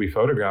subjects that we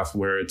photograph,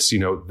 where it's,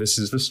 this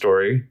is the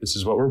story, this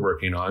is what we're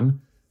working on,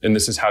 and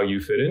this is how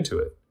you fit into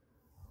it.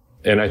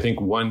 And I think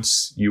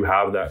once you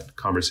have that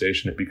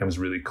conversation, it becomes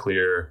really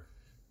clear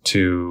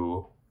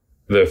to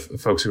the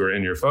folks who are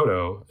in your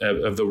photo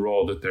of the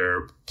role that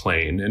they're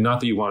playing. And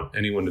not that you want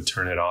anyone to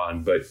turn it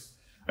on, but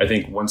I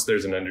think once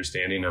there's an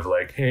understanding of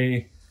like,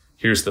 hey,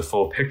 here's the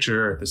full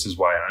picture, this is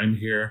why I'm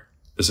here,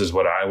 this is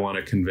what I want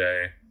to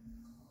convey,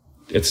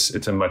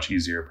 it's a much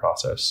easier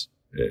process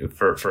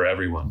for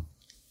everyone.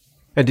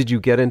 And did you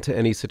get into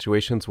any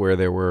situations where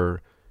there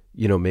were,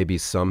 maybe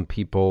some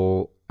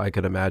people I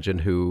could imagine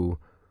who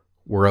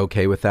were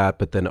okay with that,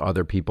 but then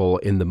other people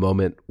in the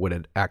moment when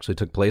it actually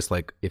took place,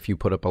 like if you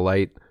put up a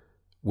light,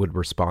 would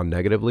respond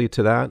negatively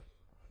to that?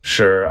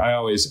 Sure.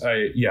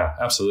 Yeah,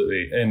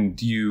 absolutely.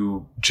 And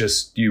you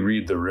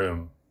read the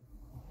room.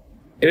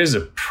 It is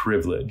a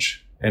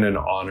privilege and an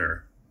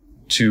honor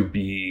to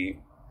be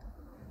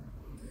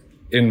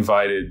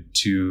invited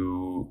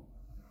to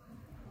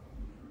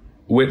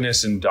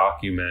witness and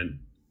document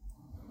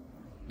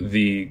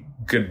the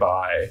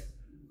goodbye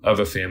of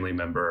a family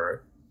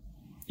member.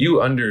 You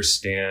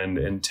understand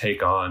and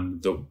take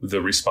on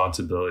the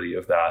responsibility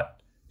of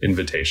that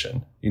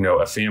invitation.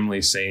 A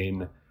family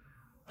saying,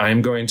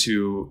 I'm going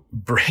to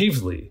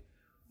bravely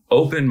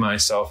open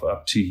myself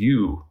up to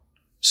you,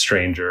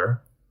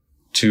 stranger,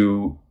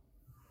 to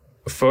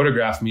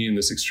photograph me in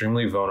this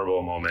extremely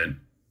vulnerable moment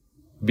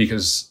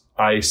because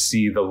I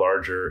see the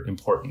larger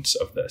importance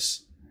of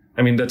this.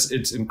 I mean,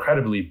 it's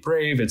incredibly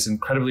brave. It's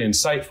incredibly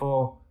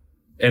insightful.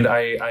 And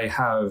I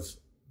have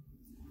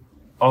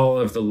all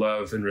of the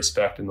love and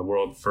respect in the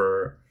world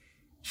for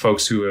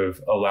folks who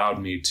have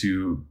allowed me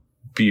to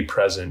be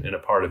present and a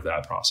part of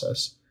that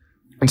process.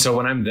 And so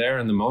when I'm there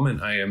in the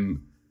moment, I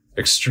am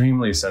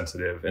extremely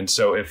sensitive. And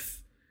so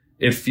if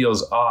it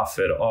feels off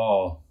at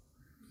all,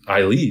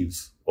 I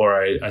leave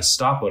or I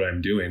stop what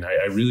I'm doing.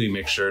 I really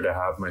make sure to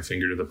have my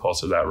finger to the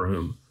pulse of that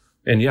room.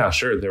 And yeah,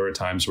 sure, there were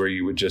times where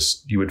you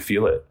would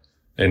feel it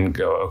and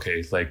go,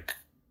 okay, like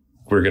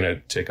we're going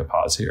to take a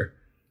pause here.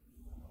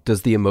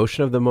 Does the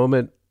emotion of the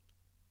moment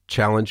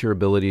challenge your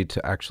ability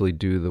to actually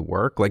do the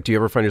work? Like, do you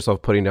ever find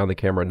yourself putting down the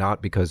camera,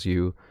 not because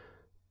you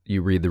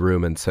read the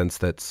room and sense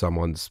that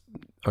someone's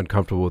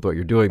uncomfortable with what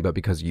you're doing, but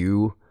because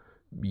you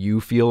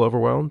feel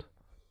overwhelmed?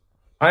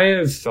 I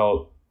have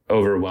felt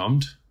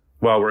overwhelmed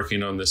while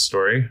working on this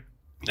story,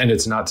 and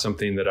it's not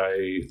something that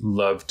I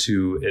love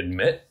to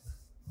admit,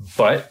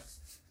 but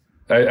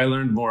I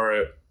learned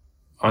more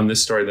on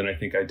this story than I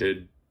think I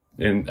did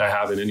and I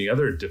have in any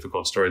other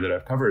difficult story that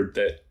I've covered,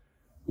 that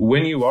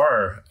when you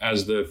are,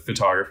 as the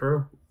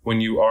photographer,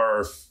 when you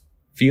are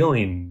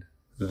feeling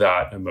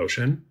that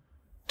emotion,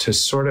 to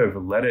sort of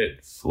let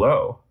it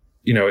flow.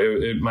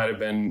 It might have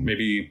been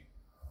maybe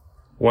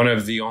one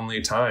of the only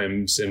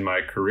times in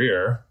my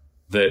career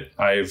that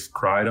I've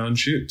cried on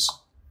shoots,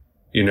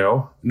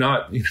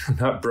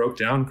 not broke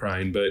down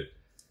crying, but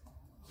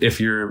if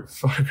you're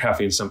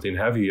photographing something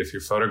heavy, if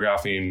you're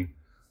photographing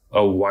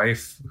a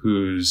wife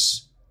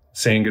who's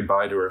saying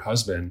goodbye to her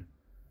husband,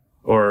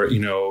 or,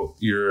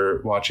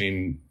 you're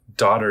watching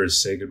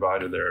daughters say goodbye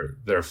to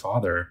their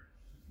father,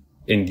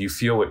 and you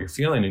feel what you're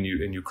feeling and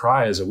you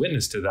cry as a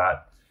witness to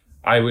that,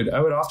 I would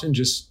often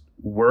just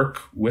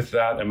work with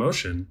that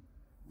emotion,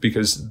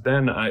 because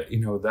then I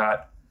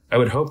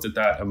would hope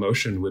that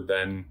emotion would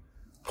then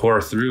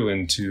pour through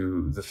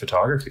into the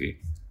photography.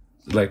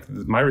 Like,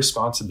 my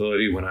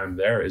responsibility when I'm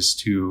there is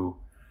to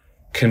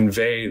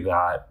convey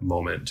that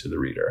moment to the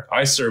reader.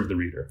 I serve the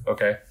reader,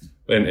 okay,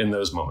 in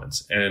those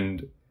moments.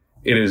 And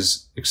it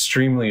is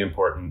extremely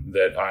important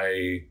that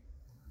I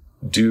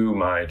do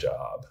my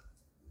job.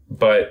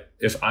 But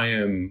if I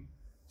am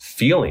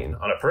feeling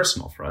on a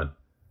personal front,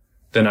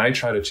 then I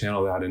try to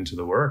channel that into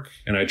the work,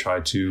 and I try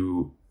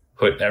to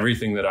put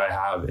everything that I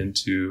have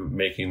into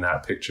making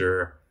that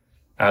picture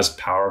as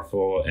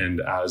powerful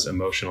and as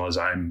emotional as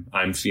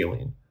I'm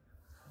feeling.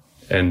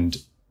 And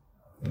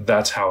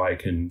that's how I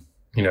can,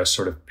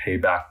 sort of pay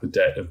back the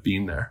debt of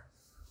being there.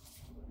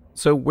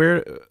 So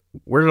where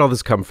did all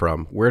this come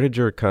from? Where did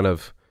your kind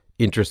of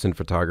interest in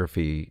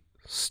photography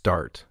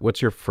start?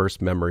 What's your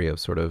first memory of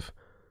sort of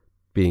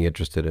being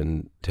interested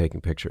in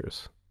taking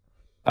pictures?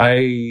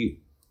 I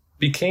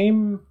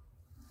became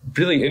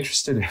really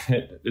interested in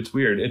it. It's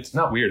weird. It's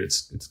not weird.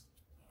 It's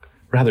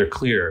rather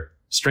clear,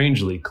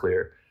 strangely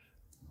clear.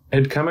 I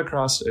had come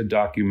across a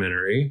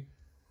documentary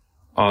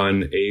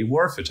on a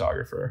war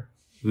photographer,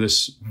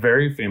 this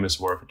very famous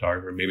war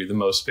photographer, maybe the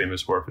most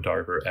famous war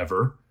photographer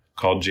ever,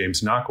 called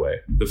James Knockway.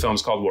 The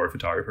film's called War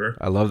Photographer.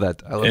 I love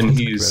that.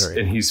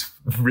 He's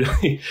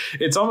really,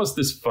 it's almost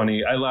this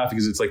funny, I laugh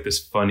because it's like this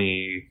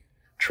funny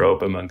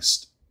trope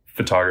amongst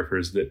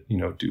photographers that, you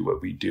know, do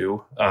what we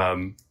do.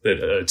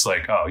 It's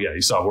like, oh yeah,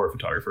 you saw War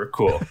Photographer.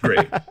 Cool.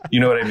 Great. You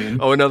know what I mean?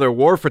 Oh, another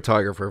war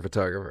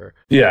photographer.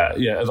 Yeah.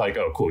 It's like,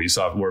 oh, cool. You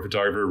saw War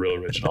Photographer, real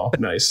original.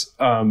 Nice.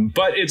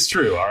 But it's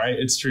true. All right.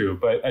 It's true.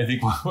 But I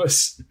think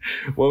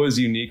what was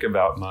unique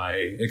about my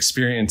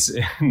experience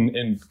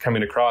in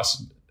coming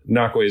across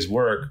Knockway's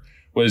work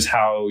was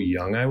how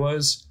young I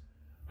was.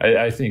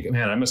 I think,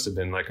 man, I must have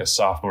been like a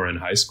sophomore in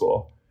high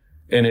school,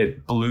 and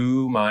it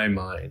blew my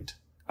mind.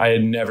 I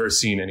had never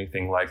seen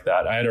anything like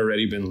that. I had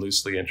already been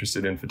loosely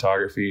interested in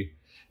photography.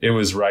 It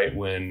was right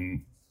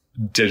when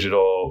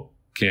digital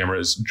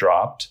cameras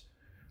dropped.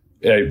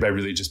 I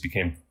really just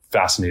became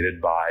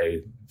fascinated by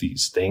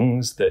these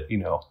things that, you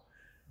know,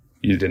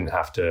 you didn't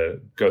have to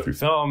go through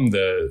film.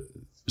 It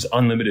was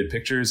unlimited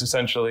pictures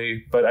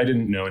essentially, but I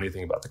didn't know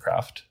anything about the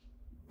craft.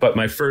 But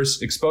my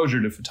first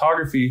exposure to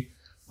photography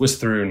was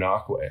through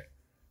Knockway.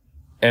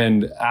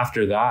 And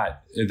after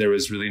that, there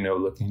was really no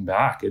looking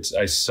back.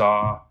 I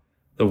saw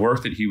the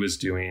work that he was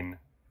doing,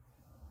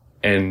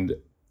 and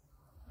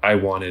I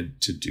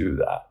wanted to do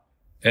that.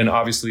 And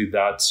obviously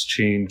that's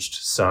changed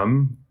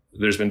some.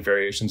 There's been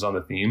variations on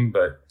the theme,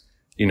 but,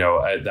 you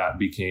know, that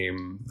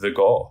became the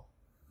goal.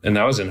 And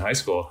that was in high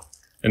school.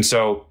 And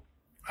so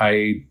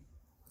I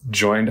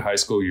joined high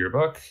school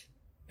yearbook,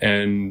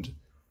 and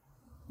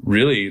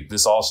really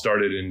this all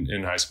started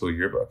in high school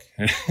yearbook.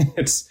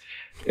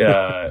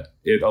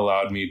 It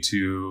allowed me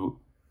to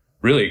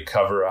really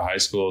cover a high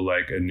school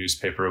like a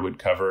newspaper would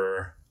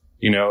cover,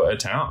 you know, a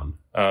town.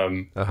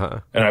 And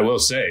I will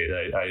say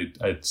that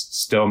it's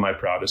still my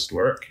proudest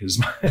work is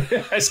my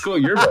high school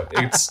yearbook.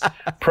 It's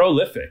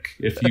prolific.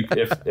 If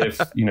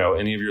you know,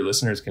 any of your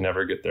listeners can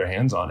ever get their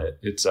hands on it,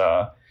 it's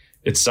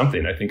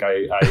something. I think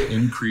I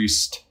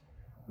increased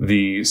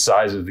the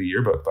size of the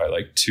yearbook by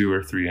like 2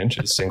 or 3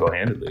 inches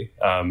single-handedly.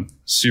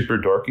 Super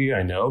dorky,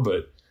 I know,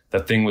 but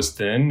that thing was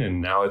thin,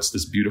 and now it's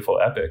this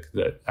beautiful epic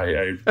that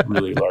I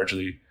really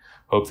largely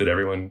hope that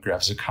everyone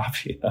grabs a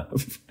copy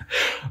of.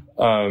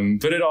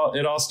 But it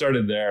all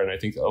started there. And I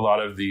think a lot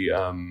of the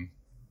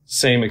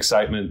same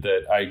excitement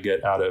that I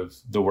get out of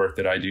the work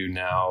that I do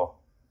now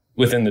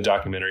within the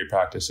documentary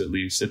practice, at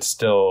least, it's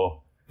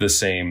still the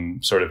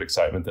same sort of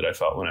excitement that I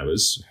felt when I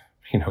was,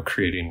 you know,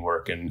 creating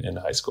work in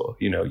high school.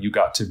 You know, you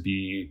got to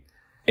be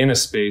in a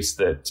space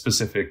that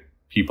specific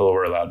people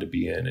were allowed to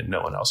be in, and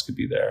no one else could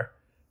be there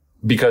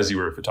because you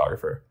were a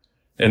photographer.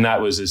 And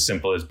that was as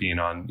simple as being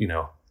on, you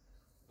know,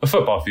 a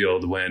football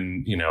field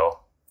when, you know,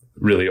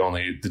 really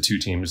only the 2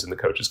 teams and the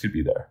coaches could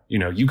be there. You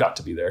know, you got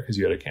to be there because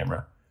you had a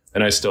camera.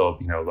 And I still,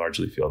 you know,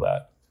 largely feel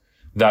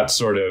that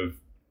sort of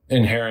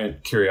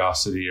inherent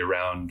curiosity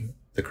around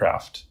the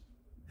craft.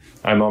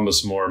 I'm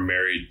almost more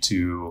married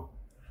to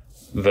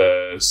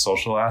the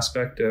social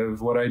aspect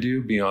of what I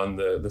do beyond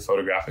the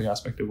photographic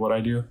aspect of what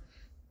I do.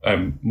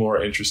 I'm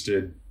more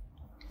interested,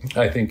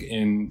 I think,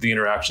 in the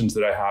interactions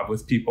that I have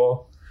with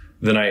people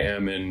than I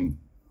am in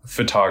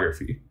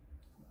photography.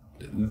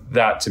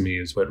 That to me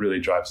is what really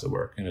drives the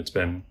work, and it's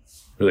been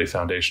really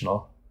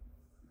foundational.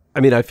 I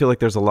mean, I feel like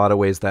there's a lot of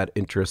ways that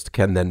interest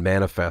can then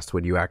manifest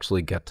when you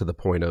actually get to the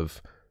point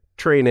of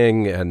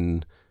training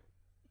and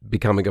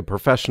becoming a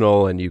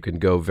professional, and you can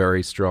go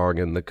very strong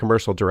in the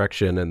commercial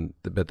direction,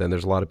 but then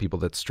there's a lot of people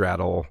that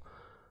straddle,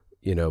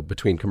 you know,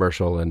 between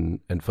commercial and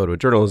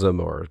photojournalism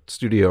or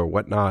studio or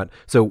whatnot.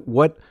 So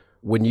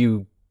when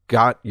you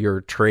got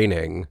your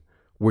training,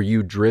 were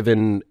you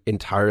driven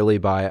entirely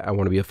by, I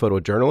want to be a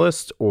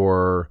photojournalist,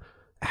 or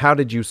how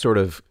did you sort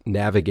of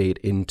navigate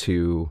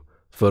into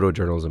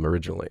photojournalism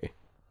originally?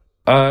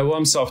 Well,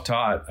 I'm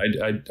self-taught.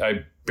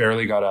 I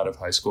barely got out of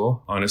high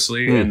school,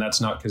 honestly. And that's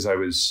not because I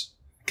was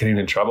getting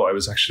in trouble. I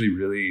was actually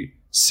really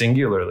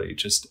singularly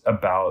just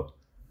about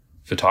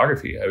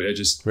photography. I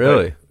just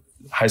really,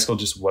 high school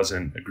just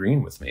wasn't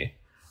agreeing with me.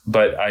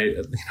 But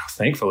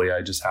thankfully,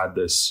 I just had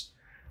this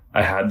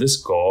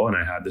goal, and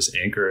I had this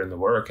anchor in the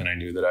work, and I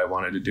knew that I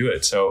wanted to do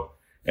it. So,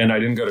 and I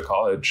didn't go to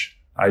college.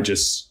 I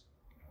just,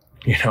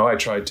 I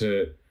tried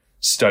to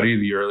study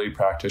the early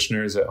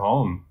practitioners at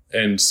home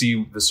and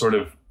see the sort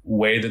of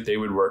way that they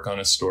would work on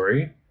a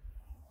story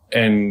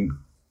and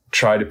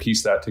try to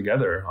piece that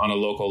together on a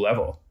local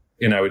level.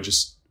 And I would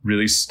just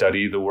really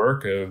study the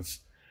work of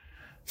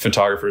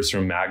photographers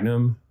from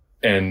Magnum.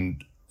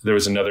 And there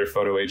was another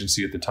photo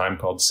agency at the time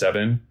called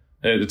Seven.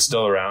 It's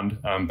still around,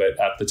 but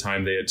at the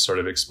time they had sort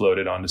of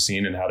exploded on the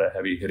scene and had a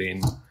heavy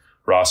hitting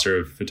roster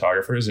of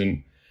photographers.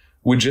 And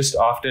would just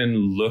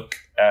often look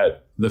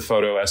at the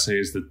photo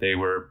essays that they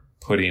were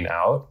putting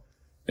out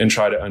and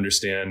try to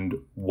understand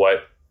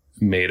what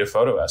made a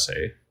photo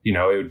essay. You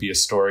know, it would be a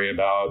story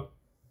about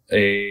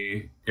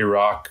a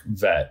Iraq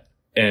vet,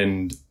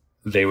 and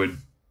they would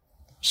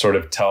sort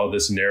of tell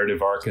this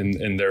narrative arc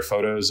in their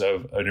photos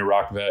of an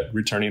Iraq vet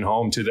returning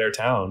home to their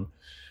town.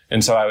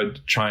 And so I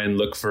would try and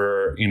look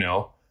for, you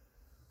know,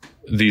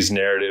 these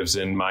narratives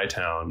in my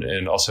town,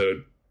 and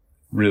also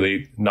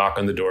really knock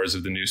on the doors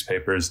of the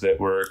newspapers that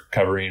were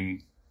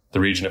covering the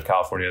region of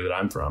California that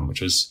I'm from,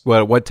 which was...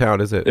 Well, what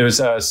town is it? It was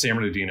San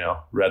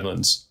Bernardino,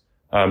 Redlands,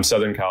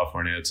 Southern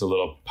California. It's a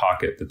little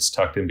pocket that's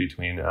tucked in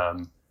between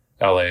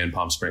LA and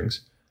Palm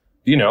Springs.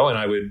 You know, and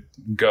I would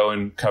go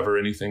and cover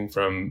anything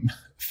from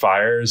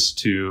fires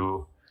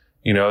to,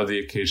 you know, the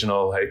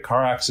occasional like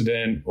car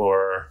accident,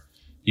 or,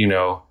 you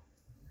know,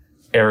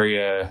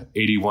 area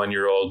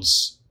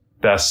 81-year-olds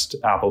best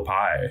apple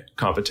pie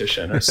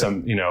competition, or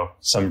some, you know,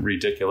 some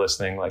ridiculous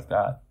thing like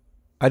that.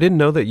 I didn't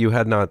know that you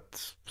had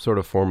not sort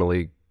of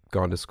formally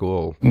gone to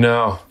school.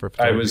 No, for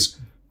photography. I was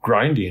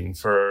grinding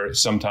for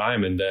some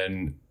time, and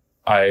then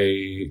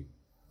I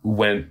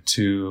went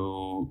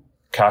to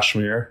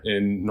Kashmir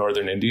in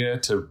northern India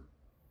to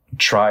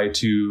try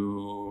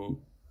to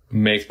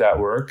make that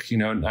work. You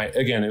know, and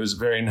again, it was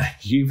very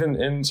naive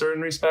in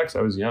certain respects.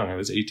 I was young. I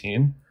was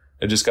 18.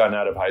 I'd just gotten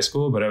out of high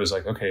school, but I was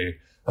like, okay,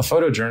 a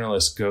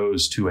photojournalist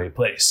goes to a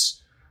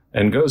place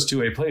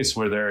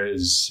where there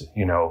is,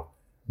 you know,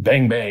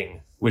 bang,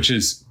 bang, which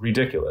is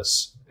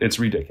ridiculous. It's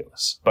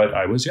ridiculous. But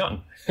I was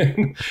young.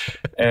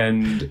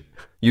 And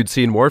you'd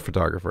seen more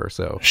photographers,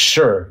 so.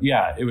 Sure.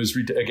 Yeah. It was,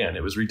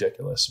 it was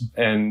ridiculous.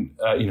 And,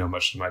 you know,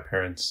 much to my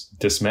parents'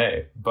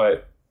 dismay.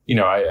 But, you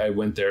know, I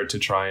went there to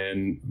try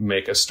and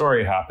make a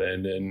story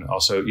happen, and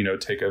also, you know,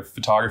 take a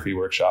photography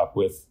workshop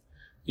with,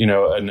 you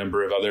know, a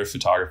number of other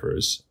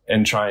photographers,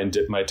 and try and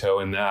dip my toe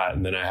in that.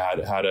 And then I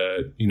had a,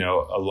 you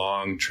know, a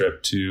long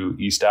trip to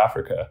East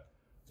Africa.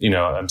 You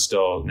know, I'm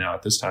still now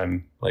at this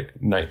time, like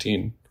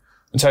 19.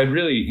 And so I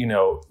really, you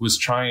know, was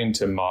trying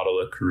to model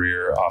a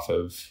career off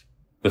of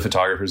the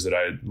photographers that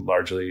I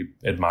largely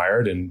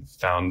admired and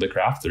found the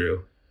craft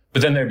through.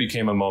 But then there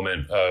became a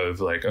moment of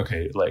like,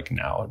 okay, like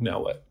now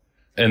what?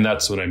 And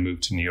that's when I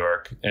moved to New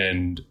York.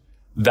 And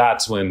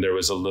that's when there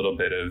was a little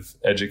bit of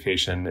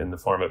education in the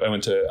form of, I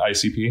went to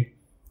ICP,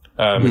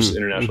 which is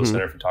International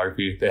Center for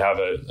Photography. They have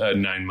a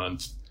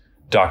 9-month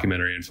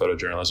documentary and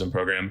photojournalism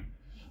program.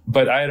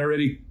 But I had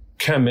already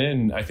come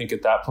in, I think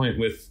at that point,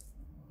 with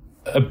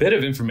a bit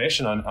of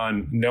information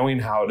on knowing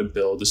how to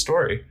build a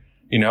story.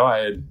 You know, I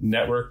had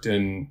networked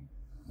and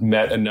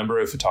met a number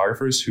of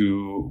photographers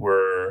who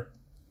were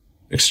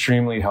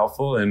extremely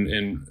helpful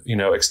in you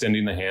know,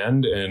 extending the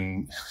hand.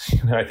 And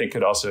you know, I think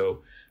could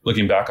also,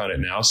 looking back on it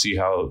now, see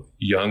how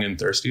young and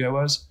thirsty I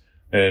was,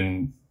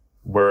 and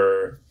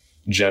were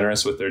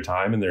generous with their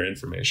time and their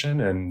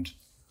information. And,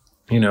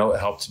 you know, it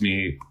helped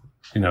me,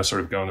 you know,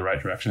 sort of go in the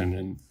right direction.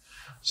 And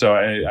so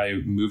I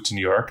moved to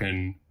New York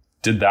and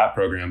did that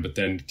program, but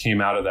then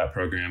came out of that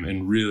program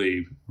and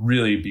really,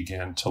 really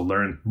began to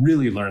learn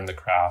the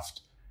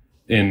craft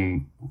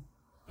in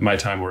my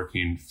time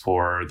working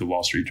for the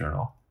Wall Street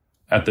Journal.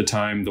 At the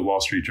time, the Wall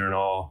Street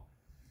Journal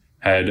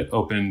had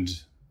opened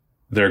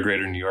their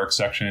Greater New York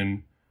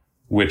section,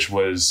 which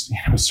was, you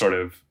know, sort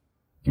of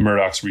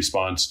Murdoch's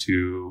response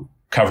to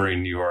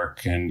covering New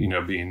York and, you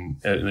know,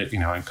 being, you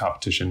know, in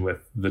competition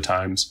with the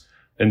Times.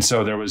 And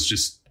so there was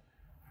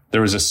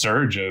a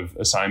surge of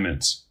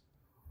assignments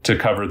to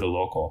cover the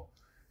local.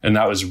 And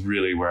that was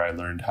really where I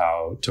learned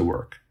how to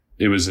work.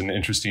 It was an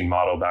interesting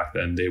model back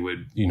then. They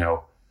would, you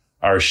know,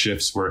 our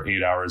shifts were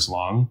 8 hours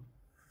long,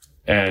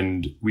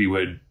 and we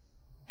would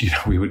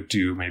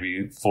do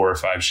maybe 4 or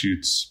 5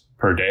 shoots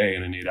per day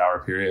in an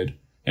 8-hour period.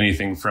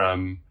 Anything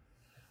from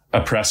a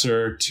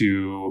presser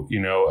to, you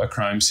know, a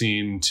crime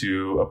scene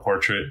to a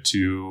portrait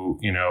to,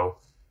 you know,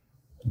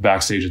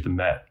 backstage at the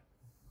Met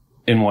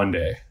in one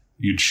day.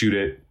 You'd shoot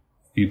it,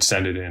 you'd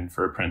send it in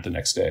for a print the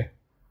next day.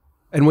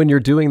 And when you're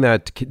doing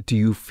that, do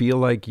you feel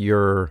like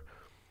you're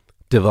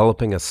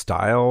developing a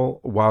style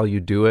while you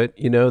do it?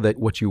 You know, that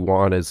what you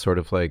want is sort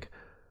of like,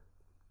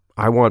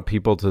 I want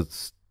people to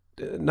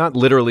not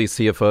literally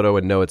see a photo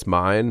and know it's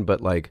mine, but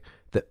like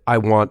that I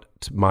want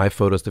my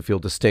photos to feel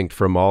distinct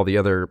from all the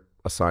other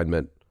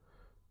assignment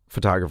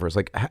photographers.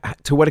 Like,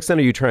 to what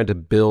extent are you trying to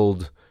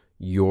build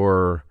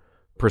your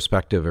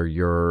perspective or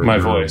your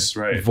voice,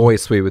 right?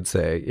 Voice, we would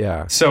say,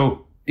 yeah.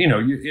 So, you know,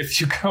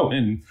 if you go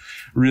in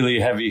really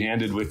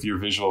heavy-handed with your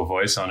visual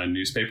voice on a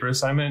newspaper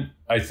assignment,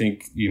 I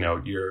think, you know,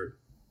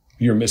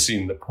 you're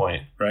missing the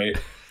point, right?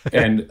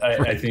 And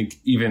I think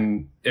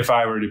even if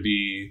I were to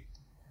be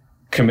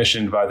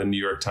commissioned by the New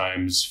York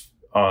Times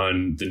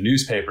on the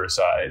newspaper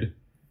side,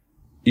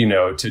 you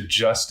know, to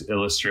just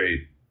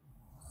illustrate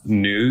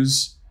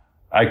news,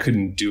 I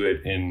couldn't do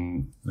it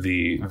in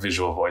the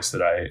visual voice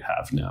that I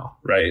have now,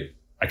 right?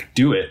 I could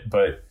do it,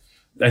 but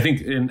I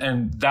think,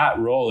 and that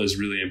role is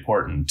really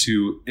important.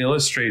 To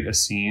illustrate a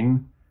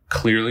scene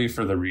clearly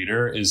for the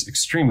reader is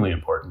extremely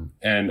important.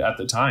 And at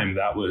the time,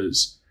 that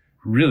was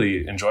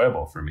really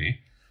enjoyable for me.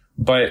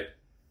 But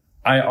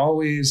I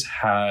always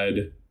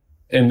had,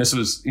 and this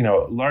was,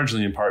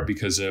 largely in part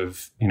because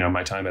of,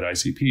 my time at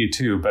ICP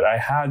too, but I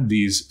had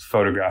these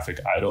photographic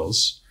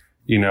idols,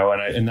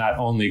 and that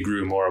only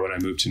grew more when I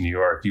moved to New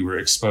York. You were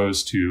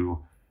exposed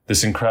to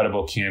this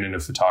incredible canon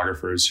of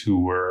photographers who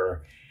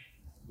were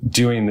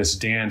doing this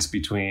dance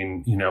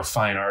between,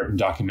 fine art and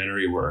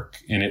documentary work.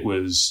 And it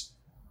was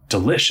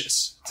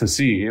delicious to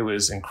see. It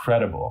was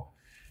incredible.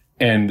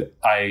 And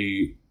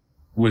I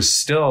was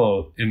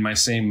still in my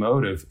same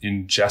mode of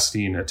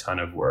ingesting a ton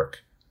of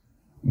work,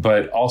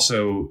 but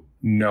also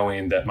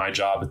knowing that my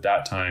job at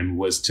that time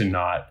was to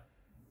not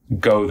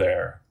go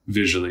there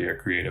visually or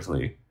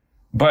creatively.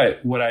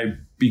 But what I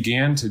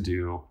began to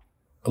do,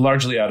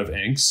 largely out of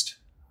angst,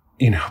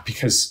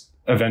 because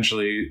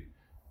eventually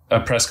a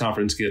press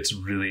conference gets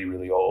really,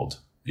 really old.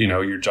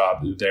 Your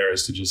job there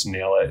is to just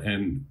nail it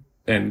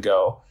and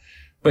go.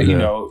 But,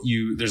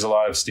 there's a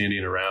lot of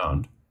standing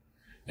around.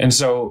 And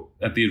so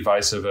at the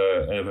advice of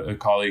a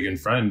colleague and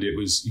friend, it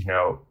was,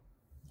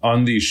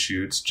 on these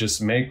shoots,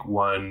 just make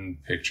one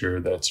picture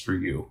that's for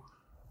you.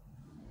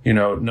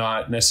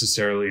 Not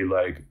necessarily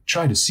like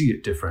try to see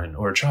it different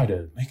or try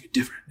to make it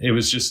different. It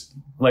was just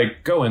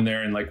like go in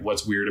there and like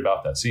what's weird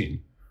about that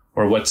scene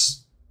or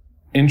what's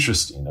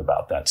interesting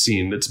about that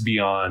scene that's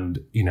beyond,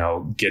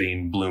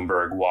 getting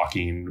Bloomberg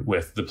walking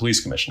with the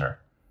police commissioner.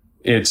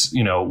 It's,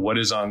 what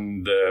is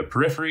on the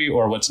periphery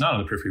or what's not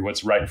on the periphery,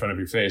 what's right in front of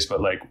your face, but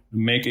like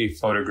make a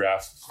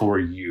photograph for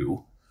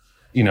you,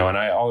 and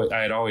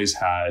I had always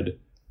had,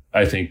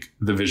 I think,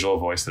 the visual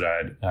voice that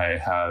I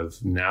have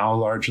now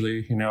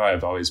largely,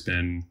 I've always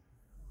been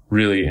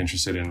really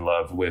interested in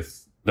love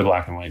with the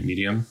black and white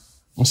medium.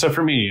 And so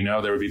for me,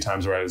 there would be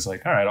times where I was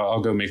like, all right,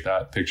 I'll go make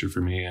that picture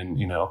for me and,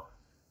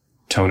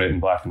 tone it in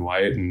black and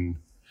white. And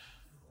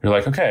you're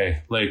like,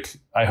 okay, like,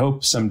 I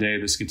hope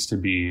someday this gets to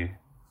be,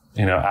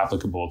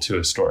 applicable to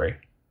a story.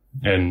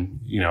 And,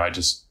 I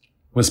just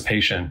was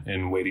patient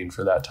in waiting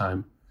for that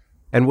time.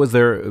 And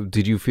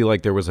did you feel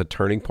like there was a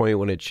turning point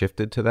when it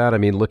shifted to that? I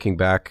mean, looking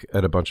back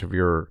at a bunch of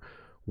your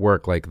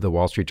work, like the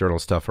Wall Street Journal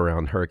stuff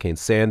around Hurricane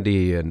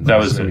Sandy and that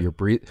was some of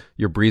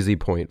your Breezy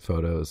Point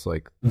photos,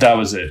 like that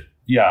was it.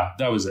 Yeah,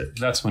 that was it.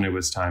 That's when it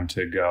was time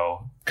to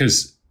go.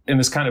 And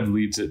this kind of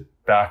leads it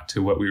back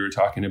to what we were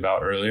talking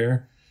about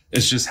earlier.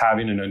 It's just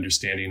having an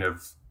understanding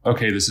of,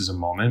 okay, this is a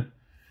moment.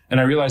 And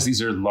I realized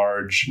these are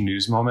large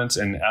news moments.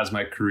 And as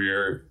my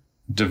career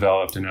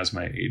developed and as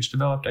my age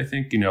developed, I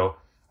think,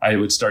 I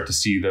would start to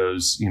see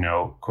those,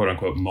 quote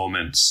unquote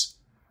moments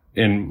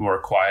in more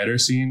quieter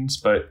scenes.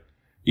 But,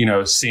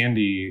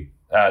 Sandy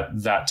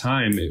at that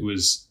time, it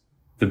was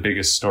the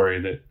biggest story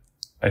that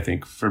I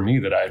think for me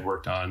that I had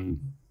worked on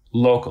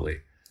locally.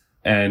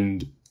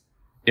 And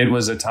it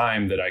was a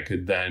time that I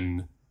could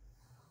then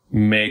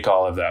make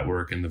all of that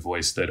work in the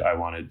voice that I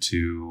wanted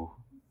to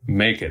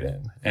make it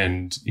in.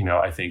 And,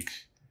 I think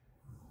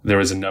there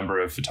was a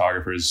number of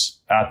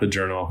photographers at the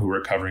Journal who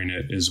were covering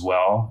it as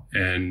well.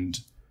 And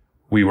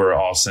we were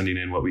all sending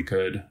in what we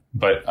could.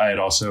 But I had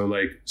also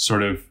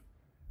sort of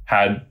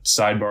had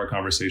sidebar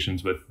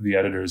conversations with the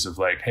editors of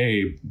like,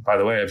 hey, by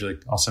the way, I've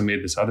also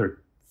made this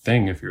other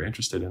thing if you're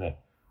interested in it.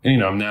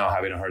 And, I'm now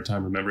having a hard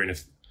time remembering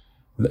if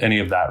any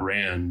of that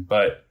ran,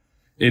 but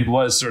it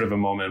was sort of a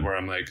moment where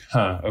I'm like,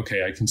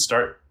 okay, I can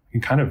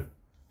kind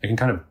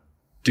of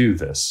do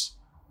this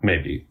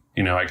maybe,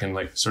 I can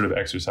sort of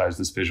exercise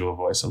this visual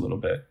voice a little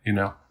bit,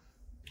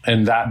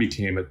 and that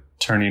became a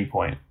turning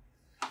point.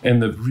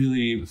 And the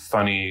really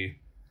funny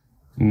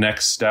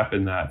next step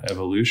in that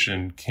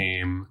evolution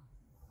came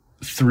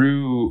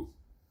through,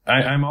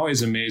 I'm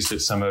always amazed at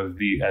some of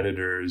the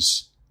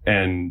editors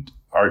and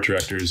art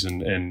directors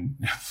and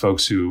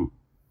folks who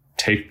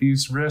take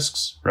these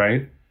risks,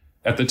 right?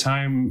 At the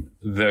time,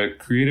 the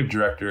creative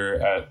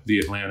director at The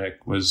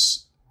Atlantic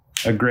was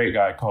a great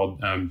guy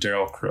called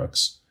Daryl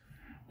Crooks.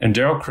 And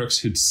Daryl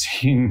Crooks had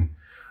seen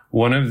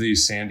one of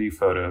these Sandy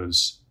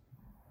photos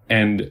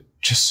and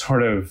just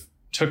sort of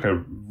took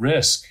a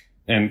risk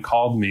and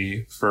called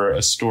me for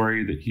a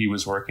story that he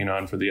was working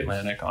on for The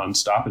Atlantic on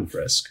stop and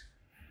frisk.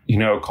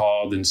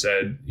 Called and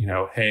said,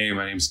 hey,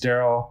 my name's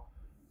Daryl.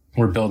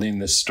 We're building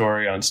this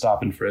story on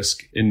stop and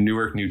frisk in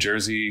Newark, New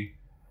Jersey.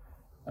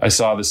 I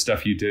saw the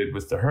stuff you did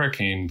with the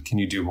hurricane. Can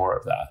you do more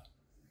of that?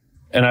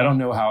 And I don't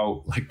know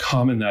how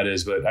common that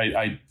is, but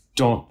I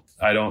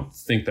don't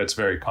think that's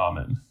very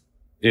common.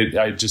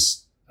 I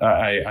just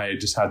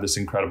had this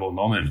incredible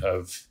moment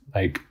of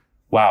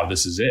wow,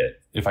 this is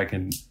it. If I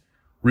can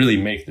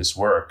really make this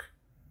work,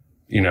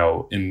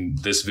 in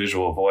this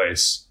visual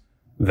voice,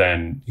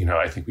 then,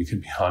 I think we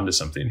could be onto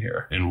something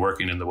here and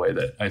working in the way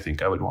that I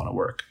think I would want to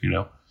work,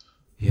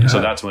 Yeah. So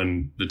that's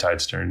when the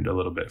tides turned a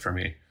little bit for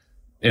me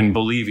in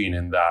believing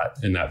in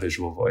that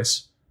visual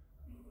voice.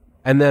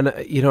 And then,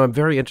 I'm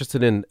very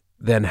interested in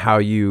then how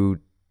you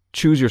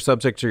choose your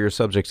subjects or your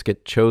subjects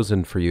get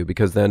chosen for you,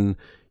 because then,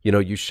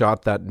 you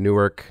shot that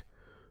Newark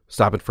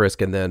stop and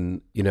frisk, and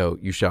then,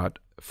 you shot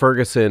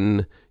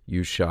Ferguson,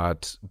 you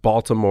shot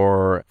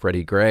Baltimore,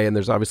 Freddie Gray, and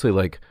there's obviously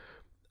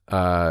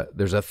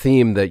there's a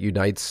theme that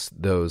unites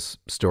those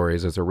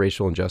stories. There's a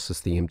racial injustice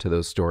theme to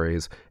those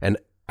stories. And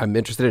I'm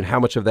interested in how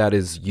much of that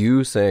is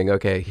you saying,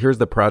 okay, here's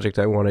the project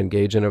I want to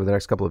engage in over the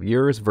next couple of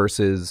years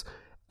versus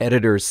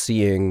editors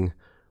seeing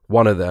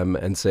one of them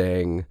and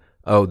saying,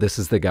 oh, this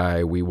is the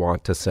guy we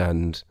want to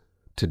send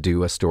to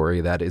do a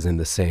story that is in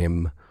the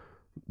same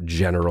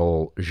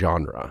general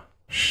genre.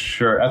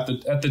 Sure. At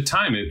the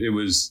time, it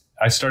was,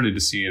 I started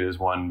to see it as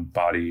one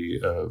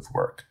body of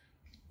work.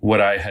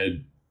 What I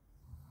had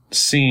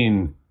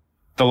seen,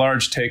 the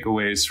large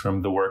takeaways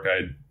from the work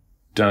I'd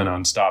done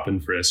on Stop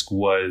and Frisk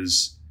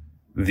was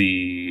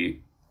the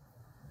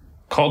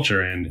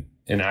culture and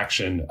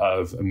inaction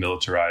of a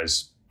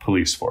militarized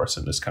police force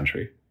in this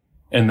country.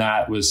 And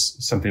that was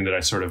something that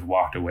I sort of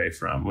walked away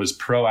from, was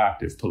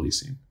proactive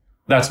policing.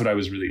 That's what I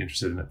was really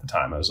interested in at the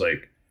time. I was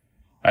like,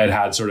 I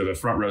had sort of a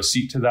front row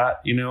seat to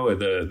that. You know,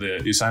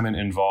 the assignment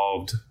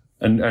involved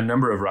a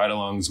number of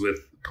ride-alongs with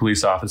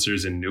police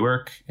officers in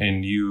Newark.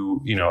 And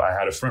I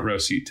had a front row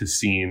seat to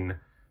seeing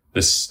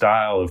the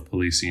style of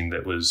policing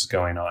that was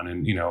going on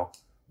and,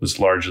 was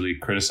largely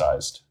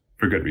criticized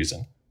for good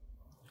reason.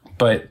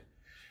 But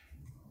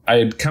I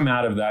had come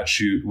out of that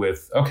shoot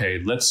with, okay,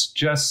 let's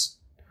just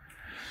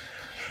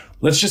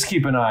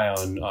keep an eye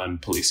on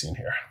policing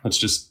here. Let's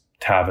just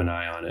have an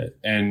eye on it.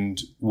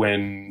 And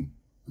when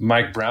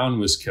Mike Brown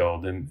was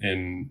killed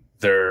and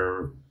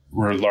there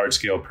were large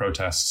scale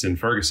protests in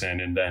Ferguson,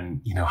 and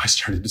then, I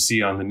started to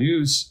see on the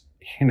news,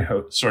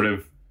 sort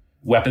of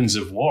weapons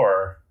of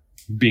war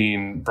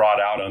being brought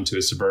out onto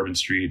a suburban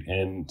street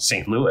in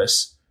St.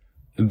 Louis,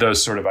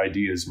 those sort of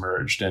ideas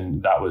merged.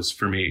 And that was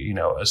for me,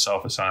 a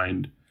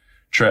self-assigned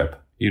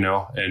trip,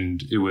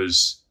 and it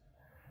was,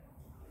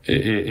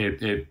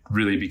 it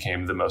really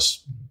became the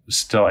most,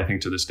 still, I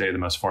think to this day, the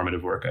most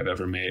formative work I've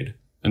ever made,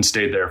 and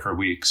stayed there for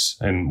weeks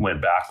and went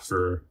back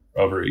for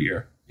over a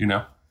year,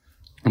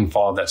 and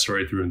followed that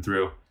story through and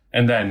through.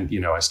 And then,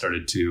 I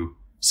started to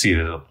see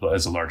it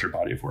as a larger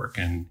body of work.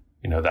 And,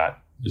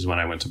 that is when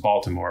I went to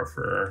Baltimore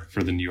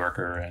for the New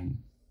Yorker and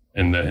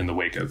in the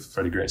wake of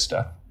Freddie Gray's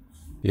death.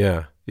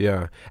 Yeah.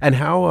 Yeah. And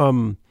how,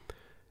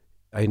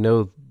 I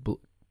know,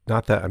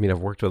 not that, I've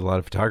worked with a lot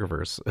of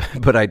photographers,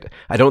 but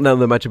I don't know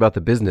that much about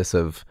the business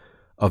of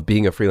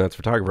being a freelance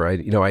photographer.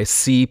 I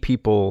see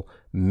people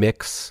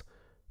mix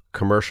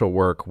commercial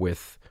work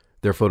with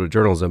their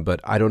photojournalism, but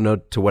I don't know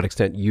to what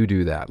extent you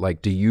do that.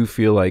 Like, do you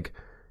feel like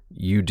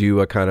you do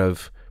a kind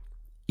of,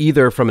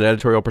 either from an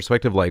editorial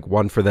perspective, like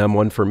one for them,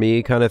 one for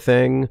me kind of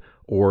thing,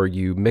 or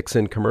you mix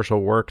in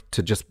commercial work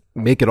to just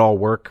make it all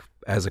work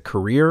as a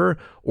career,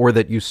 or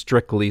that you,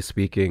 strictly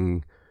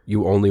speaking,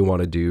 you only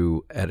want to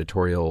do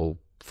editorial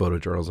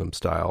photojournalism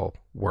style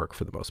work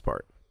for the most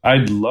part?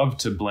 I'd love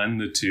to blend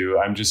the two.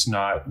 I'm just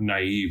not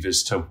naive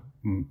as to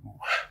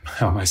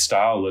how my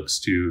style looks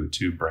to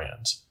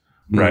brands,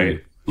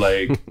 right?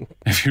 Like,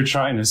 if you're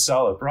trying to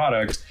sell a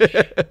product,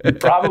 you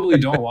probably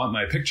don't want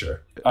my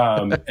picture.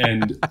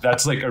 And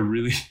that's like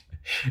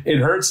it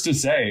hurts to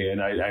say,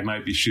 and I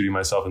might be shooting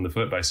myself in the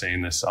foot by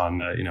saying this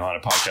on a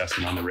podcast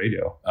and on the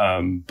radio.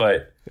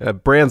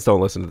 But brands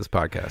don't listen to this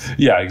podcast.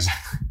 Yeah,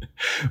 exactly.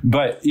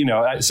 But,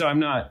 so I'm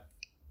not,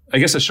 I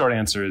guess the short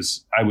answer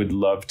is I would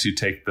love to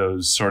take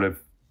those sort of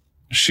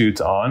shoots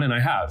on. And I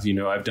have,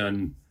 I've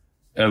done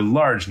a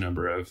large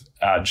number of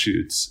ad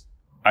shoots.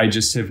 I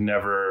just have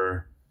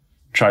never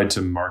tried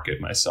to market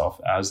myself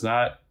as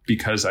that,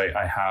 because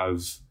I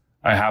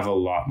have a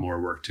lot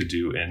more work to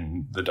do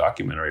in the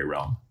documentary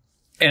realm.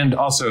 And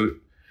also,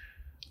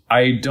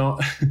 I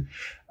don't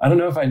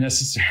know if I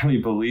necessarily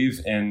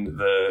believe in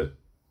the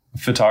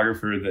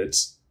photographer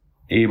that's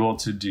able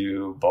to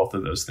do both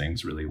of those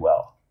things really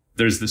well.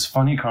 There's this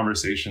funny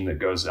conversation that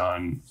goes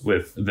on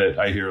that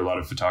I hear a lot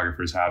of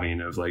photographers having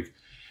of like,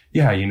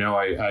 yeah,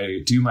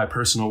 I do my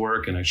personal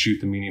work and I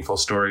shoot the meaningful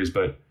stories,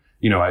 but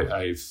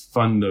I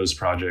fund those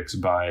projects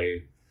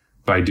by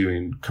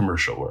doing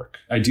commercial work.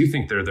 I do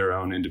think they're their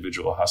own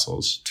individual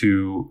hustles.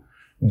 To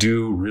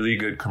do really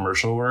good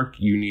commercial work,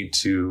 you need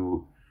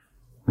to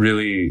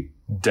really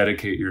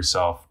dedicate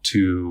yourself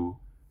to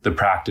the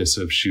practice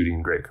of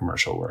shooting great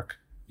commercial work.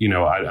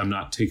 I'm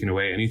not taking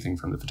away anything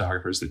from the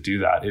photographers that do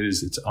that. It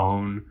is its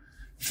own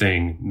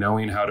thing.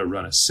 Knowing how to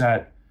run a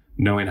set,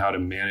 knowing how to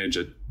manage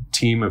a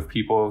team of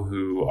people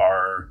who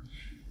are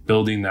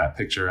building that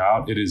picture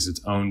out, it is its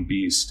own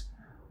beast.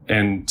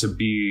 And to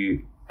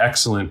be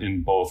excellent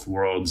in both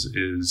worlds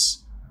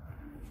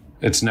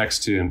it's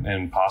next to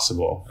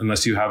impossible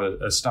unless you have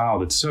a style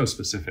that's so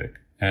specific.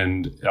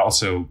 And it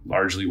also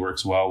largely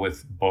works well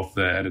with both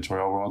the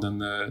editorial world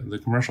and the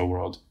commercial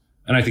world.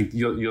 And I think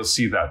you'll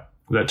see that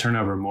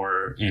turnover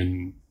more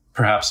in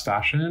perhaps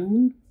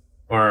fashion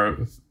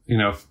or,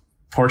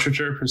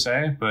 portraiture per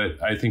se.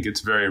 But I think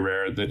it's very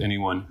rare that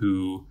anyone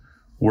who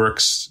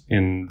works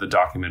in the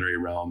documentary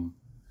realm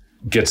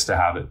gets to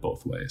have it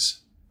both ways.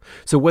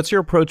 So what's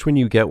your approach when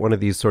you get one of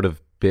these sort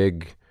of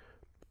big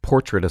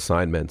portrait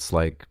assignments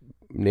like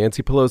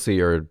Nancy Pelosi,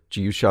 or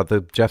you shot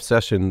the Jeff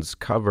Sessions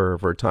cover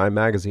for Time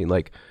magazine?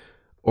 Like,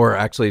 Or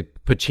actually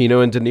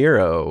Pacino and De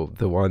Niro,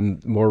 the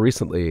one more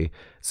recently.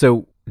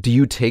 So do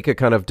you take a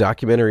kind of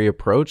documentary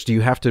approach? Do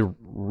you have to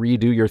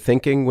redo your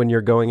thinking when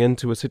you're going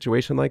into a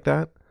situation like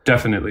that?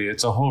 Definitely.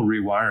 It's a whole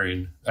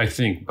rewiring, I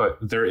think, but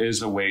there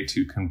is a way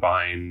to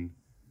combine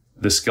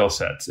the skill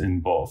sets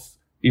in both.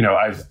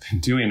 I've been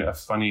doing a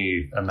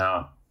funny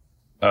amount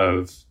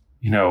of,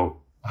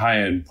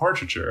 high-end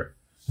portraiture.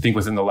 I think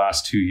within the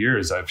last 2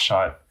 years, I've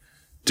shot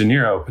De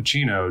Niro,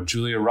 Pacino,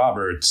 Julia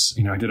Roberts.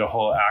 I did a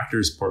whole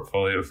actors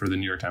portfolio for the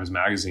New York Times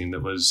Magazine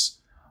that was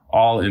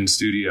all in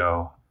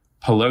studio.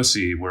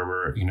 Pelosi,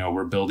 where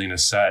we're building a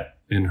set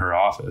in her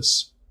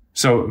office.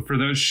 So for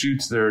those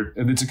shoots,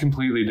 it's a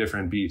completely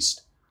different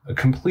beast.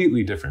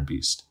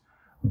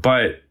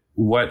 But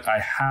what I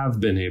have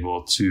been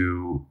able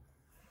to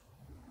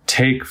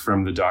take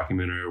from the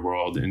documentary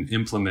world and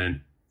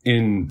implement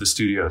in the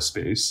studio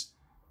space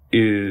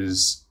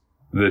is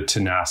the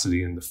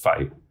tenacity and the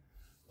fight.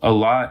 A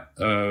lot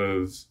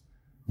of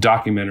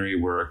documentary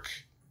work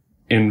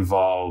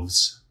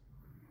involves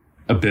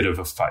a bit of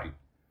a fight,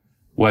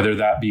 whether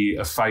that be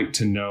a fight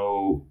to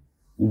know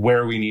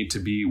where we need to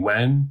be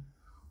when,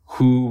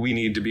 who we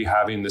need to be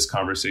having this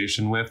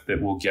conversation with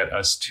that will get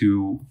us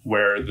to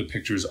where the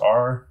pictures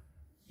are,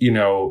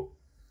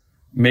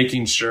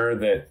 making sure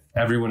that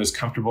everyone is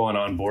comfortable and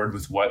on board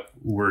with what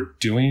we're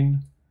doing,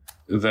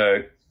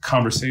 the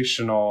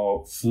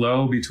conversational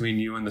flow between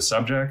you and the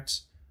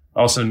subject,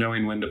 also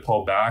knowing when to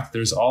pull back.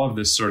 There's all of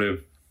this sort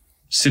of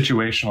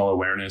situational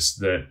awareness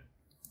that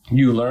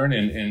you learn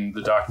in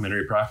the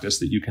documentary practice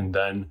that you can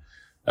then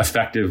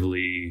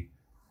effectively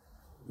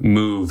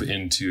move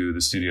into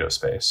the studio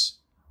space.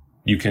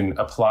 You can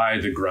apply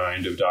the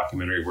grind of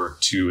documentary work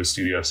to a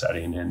studio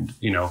setting. And,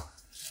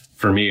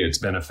 for me, it's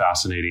been a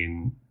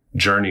fascinating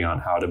journey on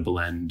how to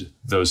blend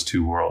those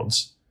two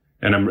worlds.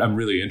 And I'm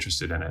really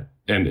interested in it.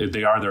 And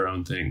they are their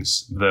own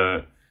things.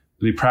 The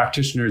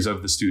practitioners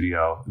of the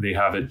studio, they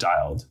have it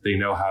dialed. They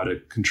know how to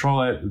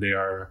control it. They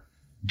are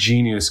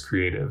genius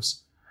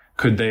creatives.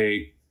 Could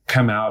they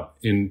come out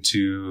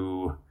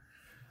into,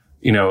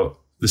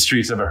 the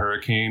streets of a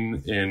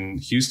hurricane in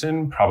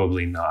Houston?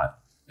 Probably not.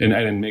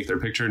 And make their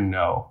picture?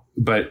 No.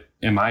 But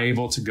am I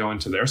able to go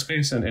into their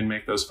space and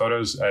make those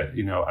photos? I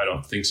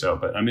don't think so.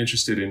 But I'm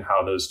interested in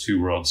how those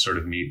two worlds sort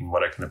of meet and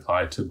what I can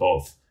apply to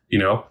both,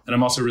 And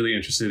I'm also really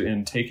interested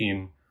in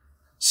taking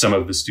some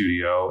of the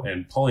studio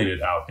and pulling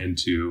it out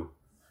into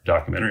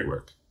documentary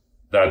work.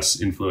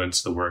 That's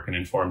influenced the work and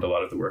informed a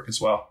lot of the work as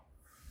well.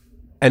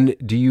 And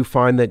do you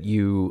find that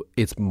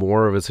it's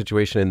more of a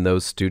situation in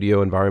those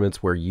studio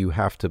environments where you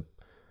have to,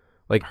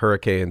 like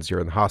hurricanes, you're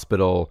in the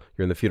hospital,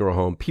 you're in the funeral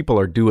home, people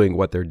are doing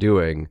what they're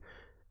doing.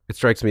 It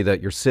strikes me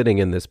that you're sitting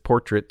in this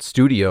portrait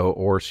studio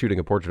or shooting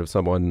a portrait of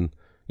someone,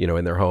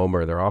 in their home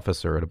or their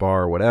office or at a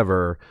bar or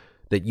whatever,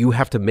 that you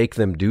have to make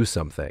them do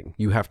something.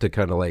 You have to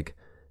kind of like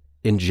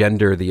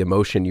engender the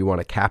emotion you want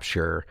to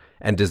capture.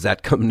 And does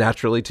that come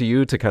naturally to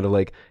you to kind of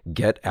like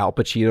get Al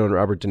Pacino and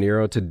Robert De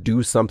Niro to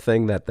do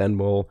something that then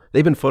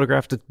they've been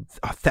photographed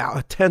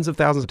tens of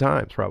thousands of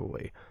times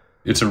probably?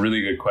 It's a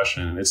really good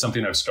question. It's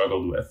something I've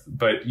struggled with,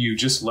 but you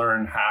just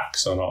learn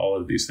hacks on all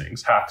of these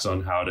things, hacks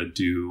on how to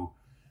do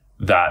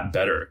that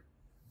better.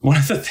 One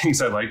of the things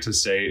I like to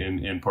say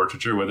in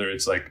portraiture, whether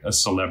it's like a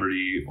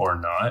celebrity or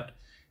not,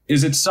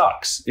 is it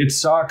sucks. It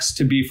sucks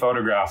to be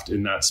photographed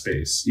in that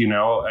space.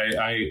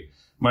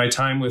 My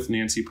time with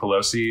Nancy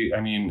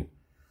Pelosi,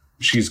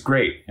 she's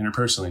great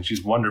interpersonally.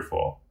 She's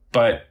wonderful.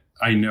 But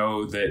I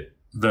know that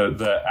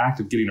the act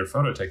of getting her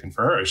photo taken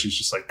for her, she's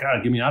just like,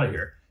 God, get me out of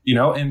here.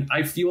 And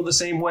I feel the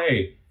same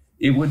way.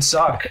 It would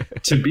suck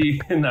to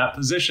be in that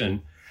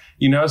position,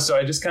 so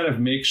I just kind of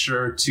make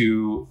sure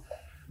to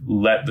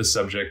let the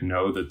subject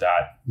know that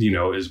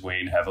is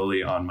weighing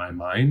heavily on my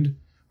mind,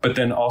 but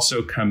then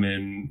also come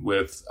in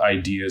with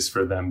ideas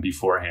for them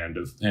beforehand.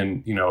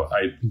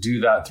 I do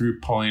that through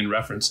pulling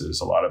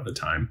references a lot of the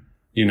time,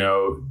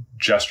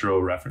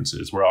 gestural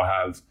references where I'll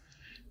have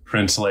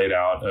prints laid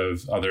out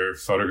of other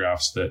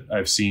photographs that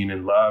I've seen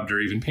and loved, or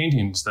even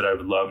paintings that I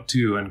would love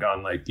too, and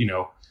gone like,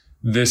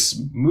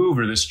 this move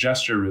or this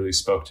gesture really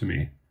spoke to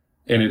me.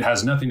 And it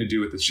has nothing to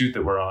do with the shoot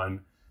that we're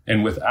on.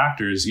 And with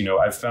actors,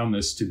 I've found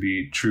this to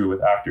be true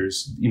with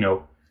actors,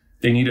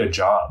 they need a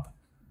job.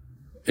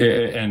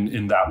 And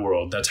in that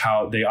world, that's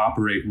how they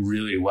operate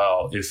really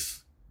well.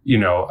 If,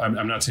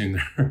 I'm not saying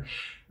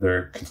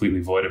they're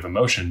completely void of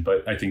emotion,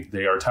 but I think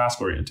they are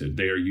task oriented.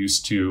 They are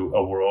used to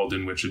a world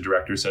in which a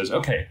director says,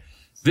 okay,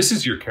 this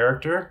is your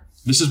character.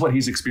 This is what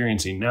he's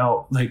experiencing.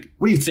 Now, like,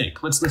 what do you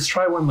think? Let's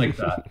try one like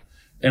that.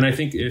 And I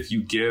think if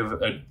you give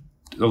a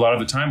lot of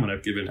the time when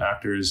I've given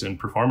actors and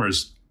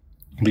performers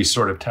these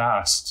sort of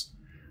tasks,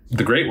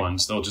 the great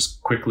ones, they'll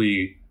just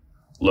quickly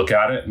look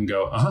at it and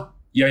go,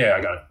 yeah,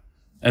 I got it.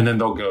 And then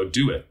they'll go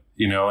do it,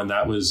 and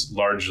that was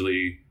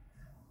largely,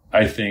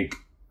 I think,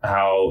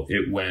 how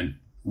it went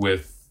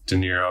with De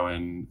Niro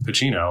and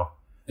Pacino.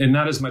 And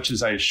not as much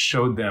as I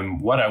showed them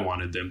what I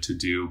wanted them to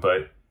do,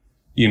 but,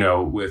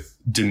 with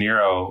De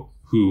Niro,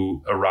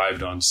 who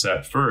arrived on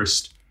set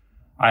first,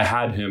 I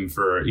had him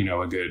for,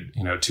 a good,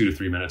 2 to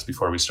 3 minutes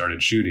before we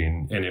started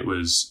shooting. And it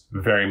was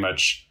very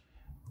much,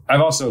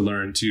 I've also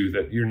learned too,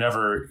 that you're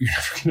never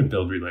going to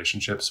build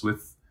relationships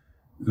with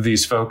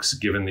these folks,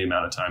 given the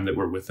amount of time that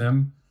we're with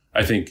them.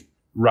 I think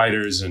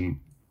writers and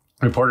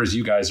reporters,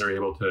 you guys are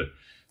able to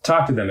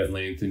talk to them at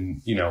length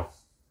and,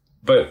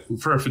 but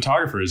for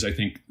photographers, I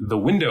think the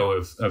window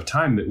of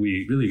time that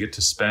we really get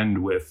to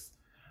spend with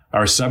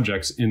our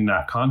subjects in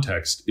that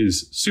context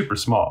is super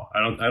small.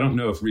 I don't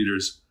know if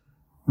readers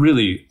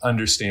really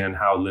understand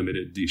how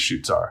limited these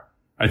shoots are.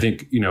 I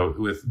think,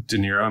 with De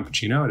Niro and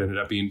Pacino, it ended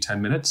up being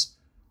 10 minutes,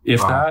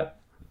 if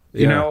that,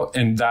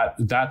 and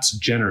that's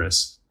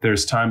generous.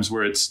 There's times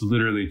where it's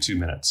literally 2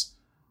 minutes.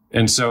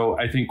 And so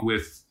I think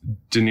with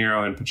De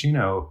Niro and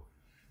Pacino,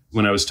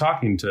 when I was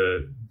talking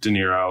to De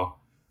Niro,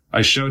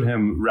 I showed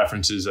him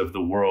references of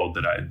the world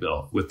that I had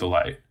built with the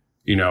light.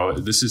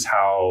 This is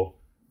how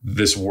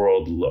this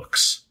world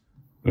looks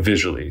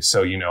visually.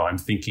 So, I'm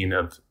thinking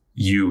of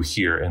you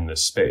here in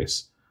this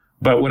space.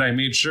 But what I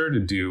made sure to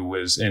do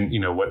was, and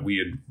what we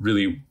had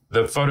really,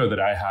 the photo that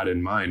I had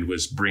in mind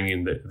was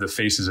bringing the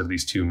faces of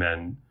these two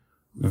men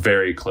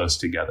very close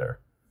together.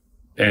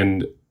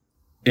 And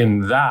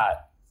in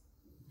that,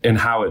 and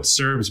how it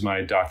serves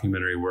my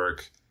documentary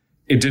work,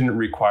 it didn't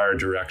require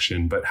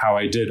direction, but how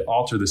I did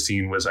alter the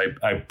scene was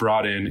I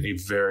brought in a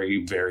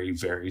very, very,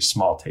 very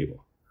small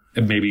table,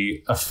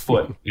 maybe a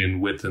foot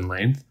in width and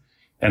length.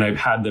 And I've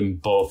had them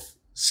both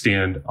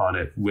stand on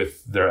it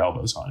with their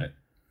elbows on it.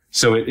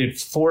 So it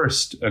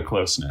forced a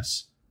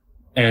closeness,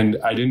 and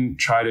I didn't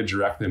try to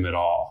direct them at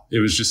all. It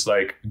was just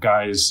like,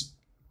 guys,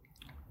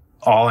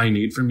 all I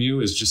need from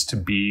you is just to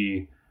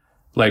be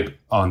like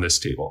on this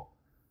table,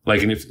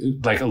 like, and if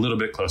like a little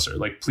bit closer,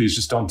 like, please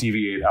just don't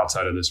deviate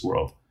outside of this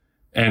world.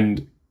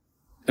 And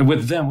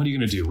with them, what are you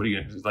going to do? What are you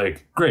going to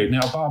like? Great.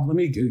 Now, Bob, let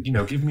me,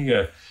 give me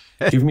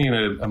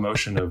an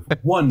emotion of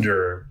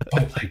wonder,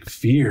 but like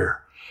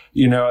fear.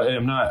 I'm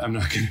not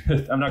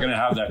gonna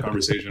have that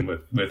conversation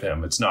with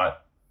him. It's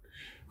not,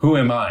 who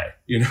am I?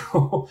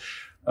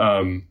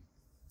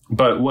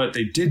 But what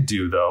they did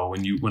do though,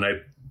 when I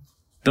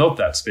built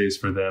that space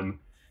for them,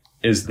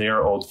 is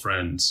they're old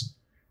friends,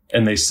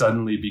 and they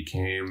suddenly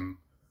became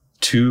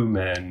two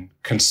men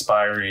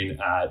conspiring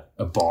at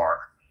a bar,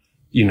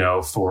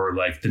 for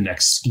like the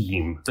next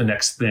scheme, the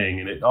next thing.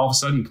 And it all of a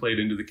sudden played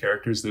into the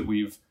characters that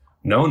we've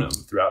known them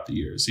throughout the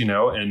years,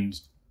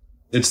 and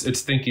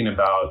it's thinking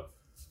about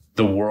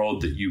the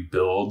world that you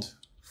build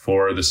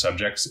for the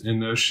subjects in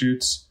those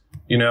shoots,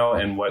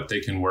 and what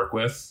they can work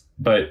with.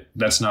 But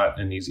that's not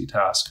an easy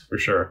task for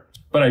sure.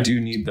 But I do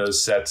need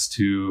those sets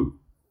to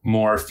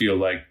more feel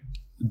like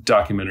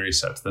documentary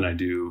sets than I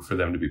do for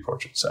them to be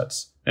portrait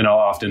sets. And I'll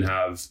often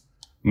have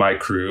my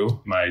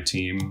crew, my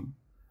team,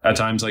 at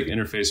times like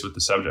interface with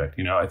the subject.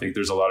 I think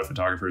there's a lot of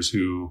photographers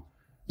who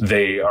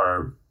they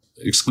are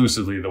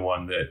exclusively the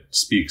one that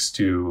speaks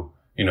to,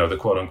 the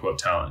quote unquote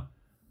talent.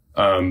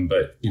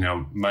 But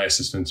my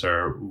assistants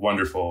are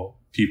wonderful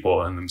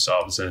people in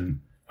themselves,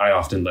 and I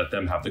often let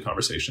them have the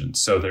conversation.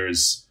 So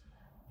there's,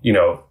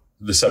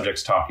 the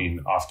subject's talking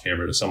off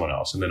camera to someone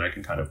else, and then I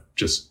can kind of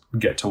just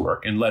get to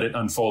work and let it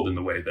unfold in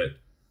the way that,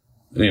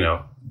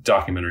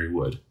 documentary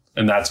would.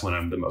 And that's when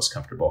I'm the most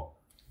comfortable.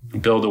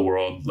 Build a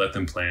world, let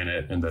them plan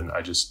it, and then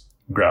I just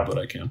grab what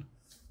I can.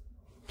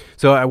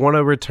 So I want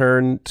to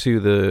return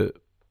to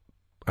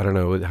I don't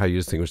know how you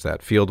distinguish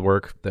that, field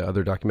work, the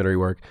other documentary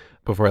work,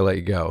 before I let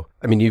you go.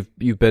 I mean,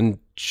 you've been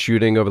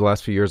shooting over the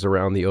last few years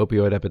around the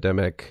opioid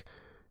epidemic,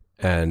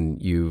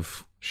 and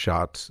you've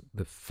shot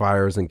the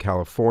fires in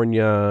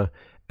California.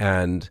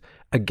 And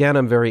again,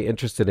 I'm very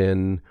interested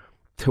in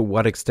to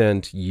what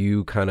extent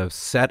you kind of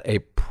set a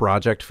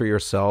project for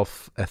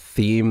yourself, a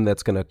theme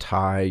that's going to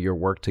tie your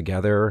work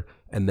together,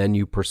 and then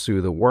you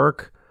pursue the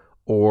work,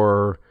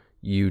 or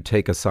you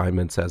take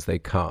assignments as they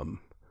come.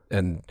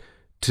 And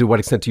to what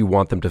extent do you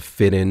want them to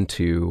fit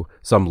into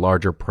some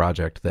larger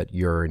project that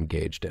you're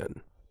engaged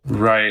in?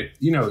 Right.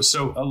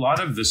 So a lot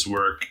of this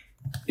work,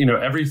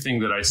 everything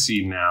that I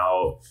see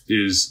now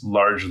is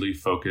largely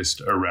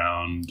focused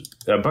around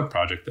a book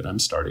project that I'm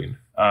starting.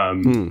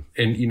 And,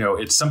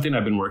 it's something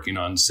I've been working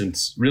on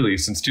since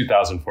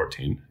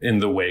 2014 in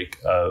the wake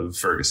of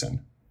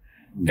Ferguson.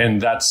 And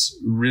that's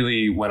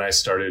really when I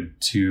started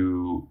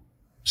to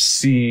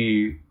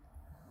see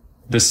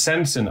the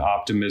sense and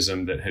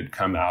optimism that had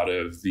come out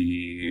of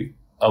the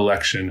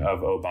election of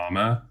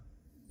Obama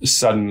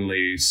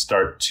suddenly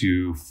start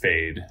to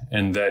fade,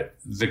 and that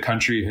the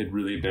country had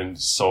really been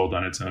sold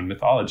on its own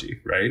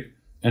mythology, right?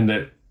 And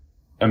that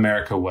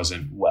America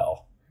wasn't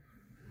well.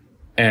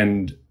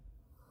 And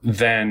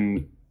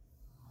then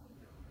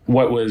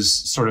what was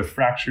sort of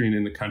fracturing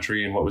in the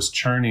country and what was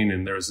churning,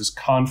 and there was this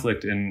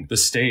conflict in the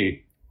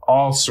state,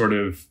 all sort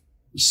of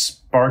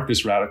sparked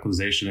this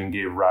radicalization and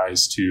gave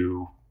rise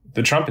to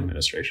the Trump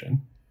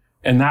administration.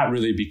 And that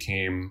really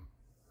became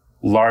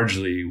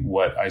largely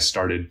what I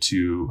started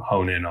to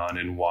hone in on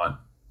and want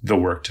the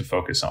work to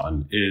focus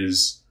on,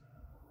 is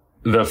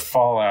the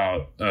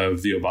fallout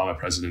of the Obama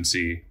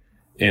presidency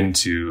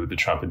into the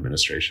Trump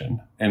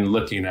administration and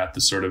looking at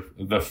the sort of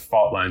the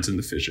fault lines and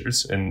the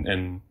fissures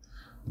and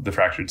the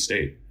fractured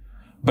state.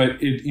 But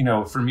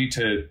for me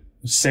to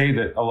say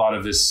that a lot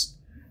of this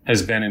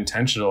has been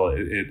intentional,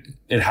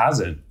 it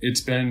hasn't.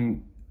 It's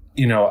been,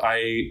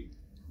 I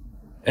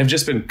have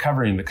just been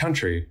covering the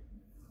country,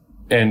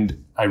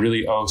 and I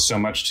really owe so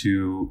much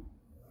to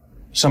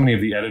so many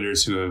of the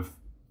editors who have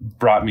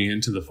brought me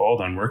into the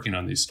fold on working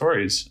on these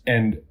stories.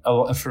 And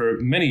for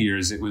many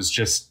years, it was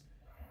just,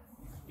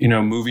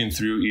 moving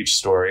through each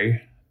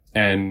story,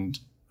 and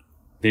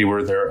they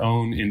were their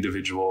own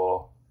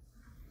individual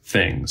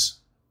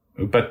things.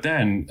 But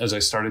then as I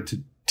started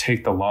to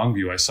take the long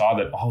view, I saw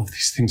that all of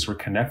these things were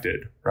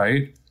connected,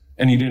 right?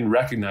 And you didn't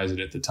recognize it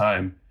at the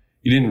time.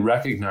 You didn't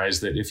recognize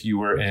that if you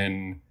were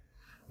in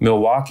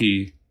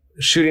Milwaukee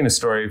shooting a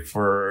story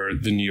for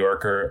the New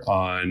Yorker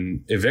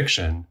on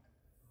eviction,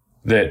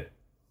 that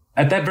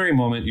at that very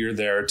moment, you're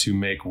there to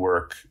make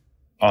work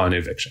on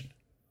eviction.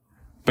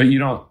 But you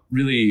don't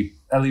really,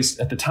 at least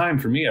at the time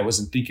for me, I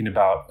wasn't thinking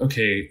about,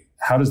 okay,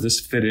 how does this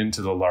fit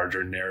into the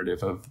larger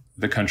narrative of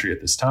the country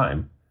at this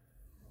time?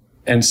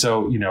 And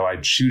so,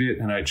 I'd shoot it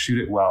and I'd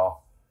shoot it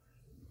well.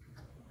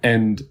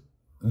 And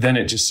then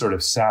it just sort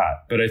of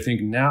sat. But I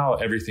think now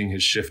everything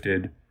has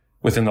shifted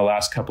within the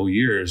last couple of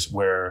years,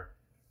 where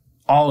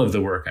all of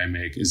the work I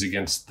make is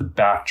against the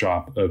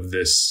backdrop of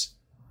this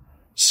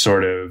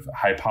sort of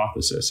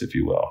hypothesis, if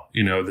you will,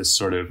 this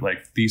sort of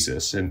like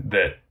thesis, and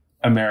that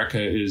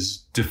America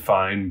is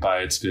defined by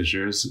its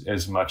fissures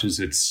as much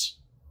as it's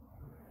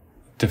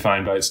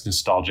defined by its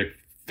nostalgic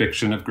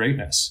fiction of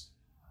greatness.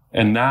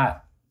 And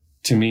that,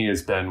 to me,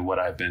 has been what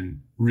I've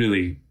been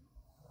really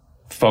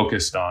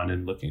focused on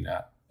and looking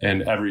at.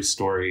 And every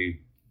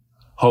story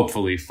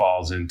hopefully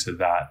falls into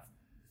that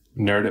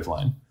narrative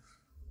line.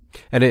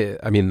 And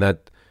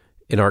that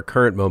in our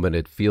current moment,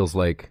 it feels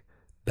like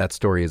that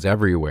story is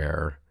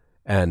everywhere.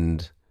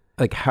 And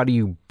like, how do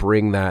you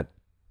bring that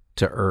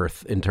to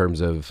earth in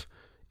terms of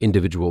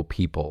individual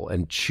people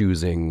and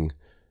choosing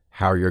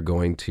how you're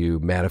going to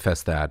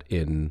manifest that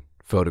in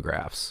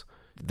photographs?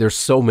 There's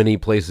so many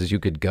places you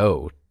could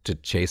go to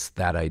chase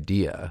that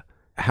idea.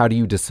 How do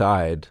you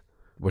decide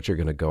what you're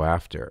going to go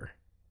after?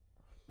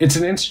 It's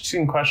an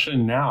interesting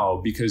question now,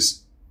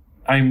 because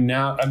I'm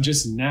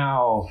just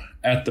now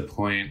at the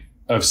point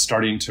of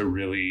starting to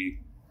really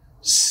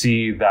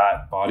see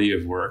that body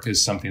of work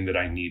as something that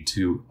I need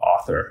to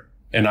author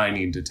and I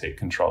need to take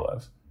control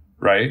of,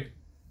 right?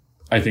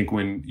 I think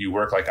when you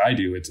work like I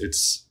do,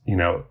 it's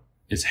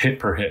hit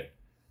per hit.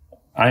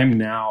 I'm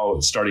now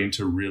starting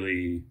to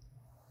really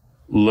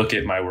look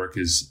at my work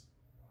as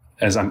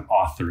I'm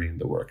authoring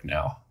the work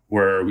now,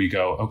 where we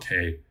go,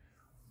 okay,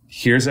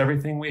 here's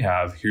everything we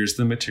have. Here's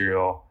the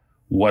material.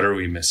 What are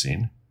we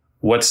missing?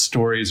 What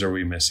stories are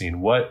we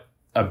missing? What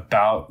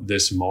about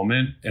this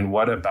moment and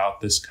what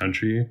about this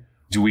country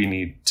do we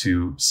need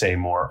to say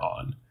more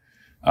on?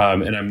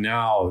 And I'm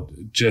now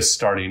just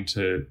starting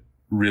to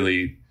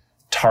really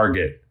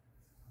target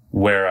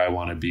where I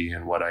want to be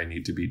and what I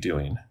need to be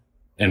doing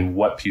and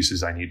what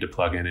pieces I need to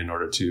plug in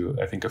order to,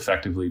 I think,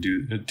 effectively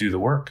do the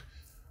work.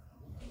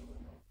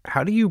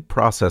 How do you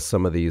process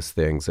some of these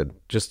things, and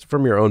just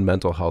from your own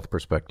mental health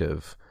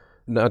perspective,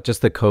 not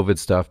just the COVID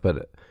stuff,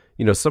 but,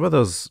 some of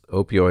those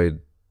opioid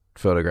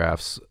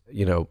photographs,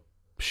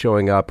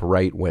 showing up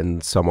right when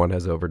someone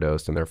has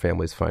overdosed and their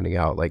family's finding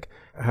out? Like,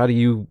 how do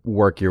you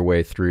work your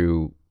way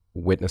through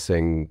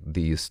witnessing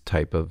these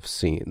type of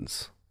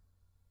scenes?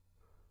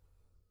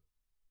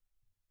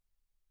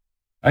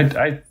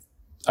 I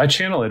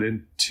channel it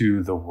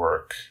into the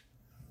work.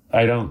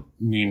 I don't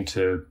mean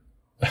to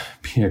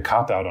be a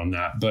cop-out on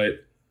that,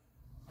 but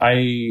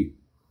I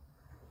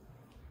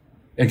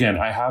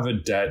have a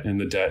debt,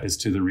 and the debt is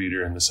to the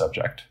reader and the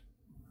subject.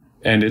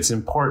 And it's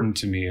important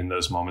to me in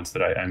those moments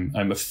that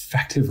I'm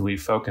effectively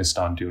focused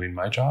on doing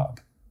my job.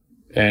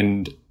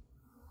 And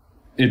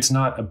it's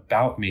not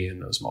about me in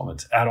those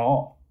moments at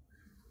all.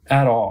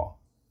 At all.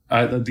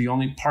 The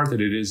only part that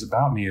it is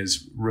about me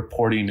is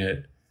reporting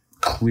it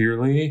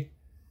clearly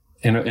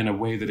in a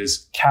way that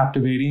is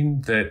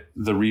captivating, that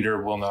the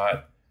reader will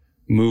not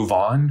move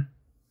on.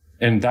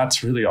 And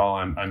that's really all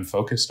I'm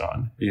focused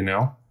on,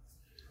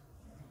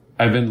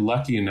 I've been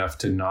lucky enough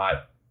to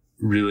not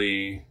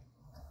really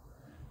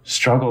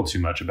struggle too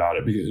much about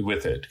it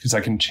because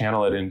I can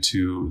channel it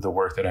into the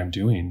work that I'm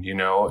doing,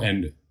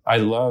 and I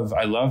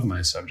love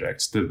my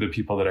subjects, the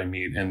people that I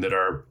meet and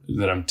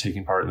that I'm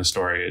taking part in the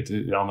story.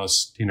 It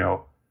almost,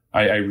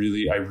 I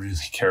really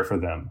care for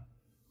them,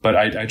 but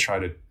I try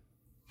to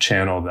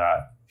channel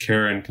that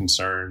care and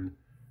concern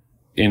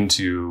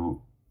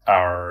into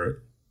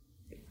our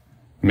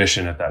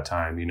mission at that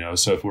time,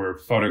 So if I'm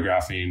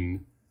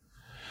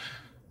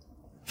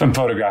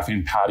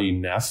photographing Patty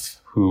Neff,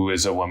 who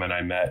is a woman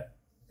I met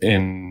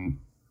in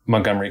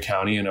Montgomery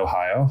County in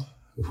Ohio,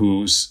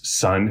 whose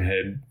son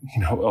had,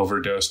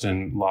 overdosed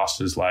and lost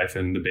his life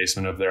in the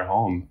basement of their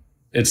home.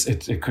 It's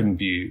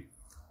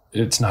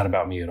not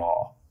about me at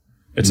all.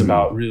 It's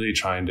about really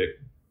trying to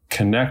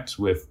connect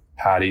with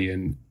Patty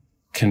and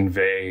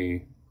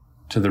convey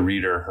the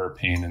reader her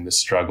pain and the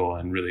struggle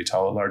and really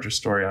tell a larger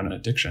story on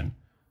addiction.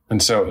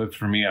 And so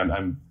for me,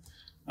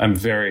 I'm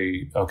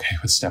very okay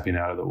with stepping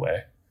out of the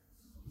way.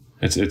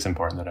 It's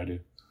important that I do.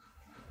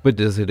 But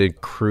does it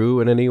accrue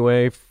in any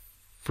way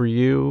for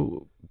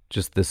you?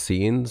 Just the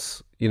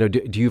scenes,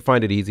 do you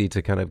find it easy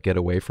to kind of get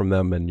away from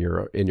them in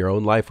your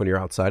own life when you're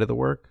outside of the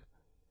work?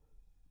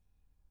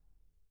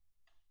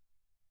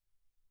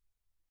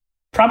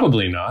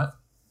 Probably not.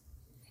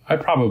 They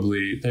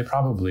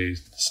probably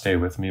stay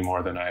with me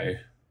more than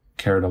I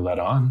care to let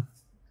on.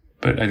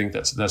 But I think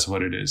that's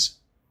what it is.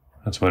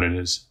 That's what it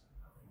is.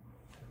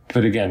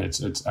 But again,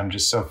 I'm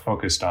just so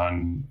focused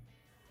on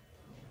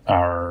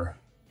our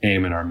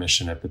aim and our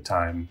mission at the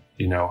time,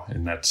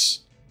 and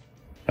that's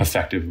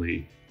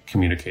effectively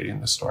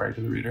communicating the story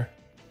to the reader.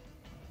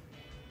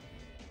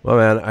 Well,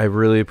 man, I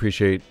really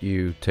appreciate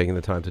you taking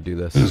the time to do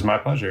this. It was my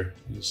pleasure.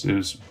 It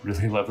was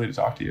really lovely to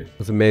talk to you. It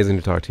was amazing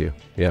to talk to you.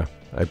 Yeah,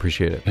 I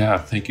appreciate it. Yeah,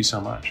 thank you so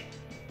much.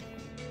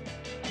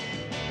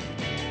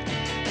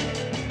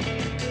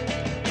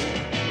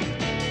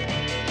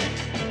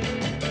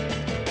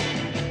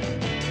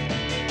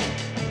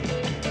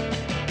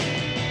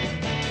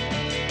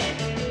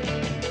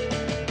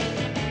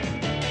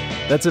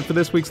 That's it for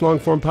this week's Long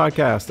Form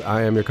Podcast.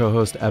 I am your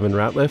co-host, Evan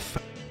Ratliff.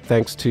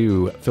 Thanks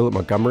to Philip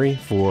Montgomery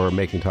for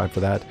making time for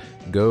that.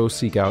 Go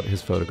seek out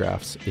his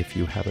photographs if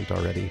you haven't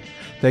already.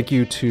 Thank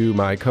you to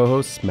my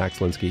co-hosts, Max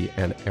Linsky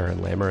and Aaron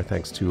Lammer.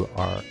 Thanks to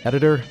our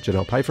editor,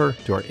 Janelle Pfeiffer,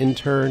 to our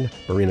intern,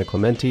 Marina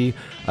Clementi.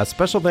 A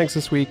special thanks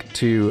this week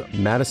to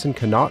Madison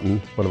Connaughton,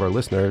 one of our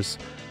listeners,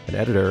 an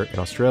editor in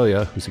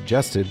Australia who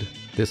suggested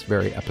this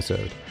very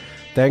episode.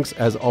 Thanks,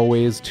 as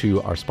always,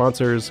 to our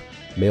sponsors,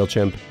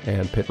 MailChimp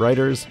and Pit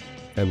Writers,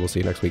 and we'll see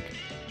you next week.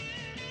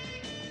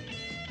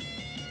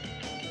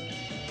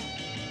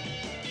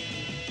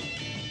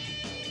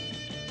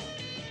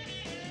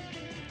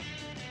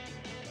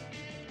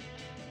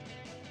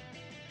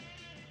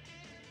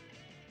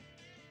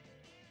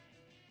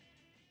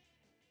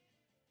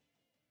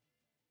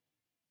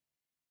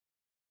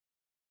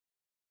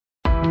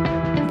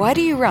 Why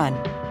do you run?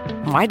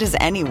 Why does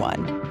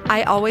anyone?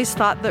 I always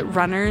thought that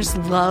runners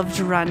loved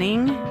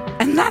running,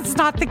 and that's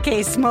not the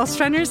case. Most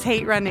runners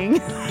hate running,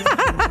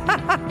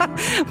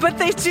 but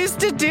they choose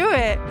to do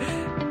it.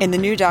 In the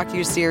new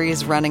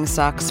docuseries Running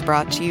Sucks,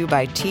 brought to you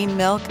by Team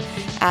Milk,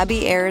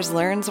 Abby Ayers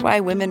learns why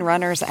women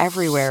runners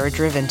everywhere are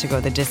driven to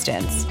go the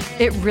distance.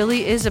 It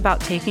really is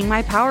about taking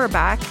my power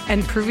back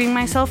and proving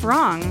myself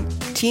wrong.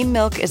 Team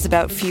Milk is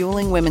about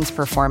fueling women's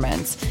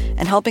performance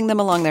and helping them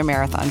along their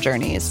marathon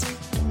journeys.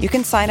 You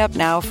can sign up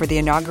now for the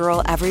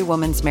inaugural Every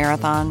Woman's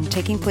Marathon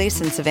taking place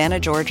in Savannah,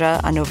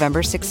 Georgia on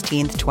November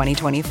 16th,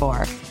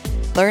 2024.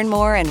 Learn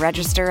more and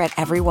register at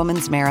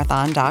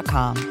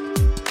everywomansmarathon.com.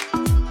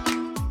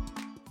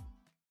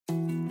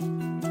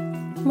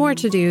 More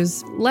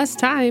to-dos, less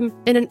time,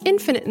 and an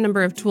infinite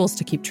number of tools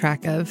to keep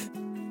track of.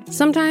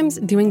 Sometimes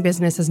doing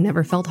business has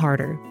never felt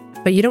harder,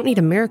 but you don't need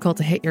a miracle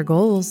to hit your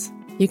goals.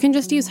 You can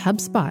just use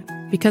HubSpot,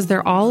 because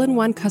their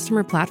all-in-one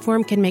customer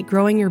platform can make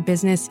growing your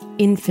business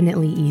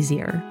infinitely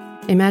easier.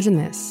 Imagine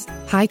this: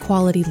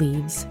 high-quality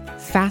leads,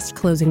 fast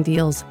closing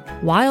deals,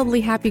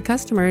 wildly happy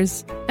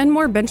customers, and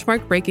more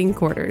benchmark-breaking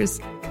quarters.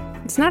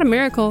 It's not a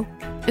miracle,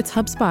 it's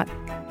HubSpot.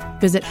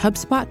 Visit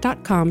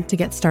HubSpot.com to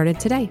get started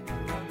today.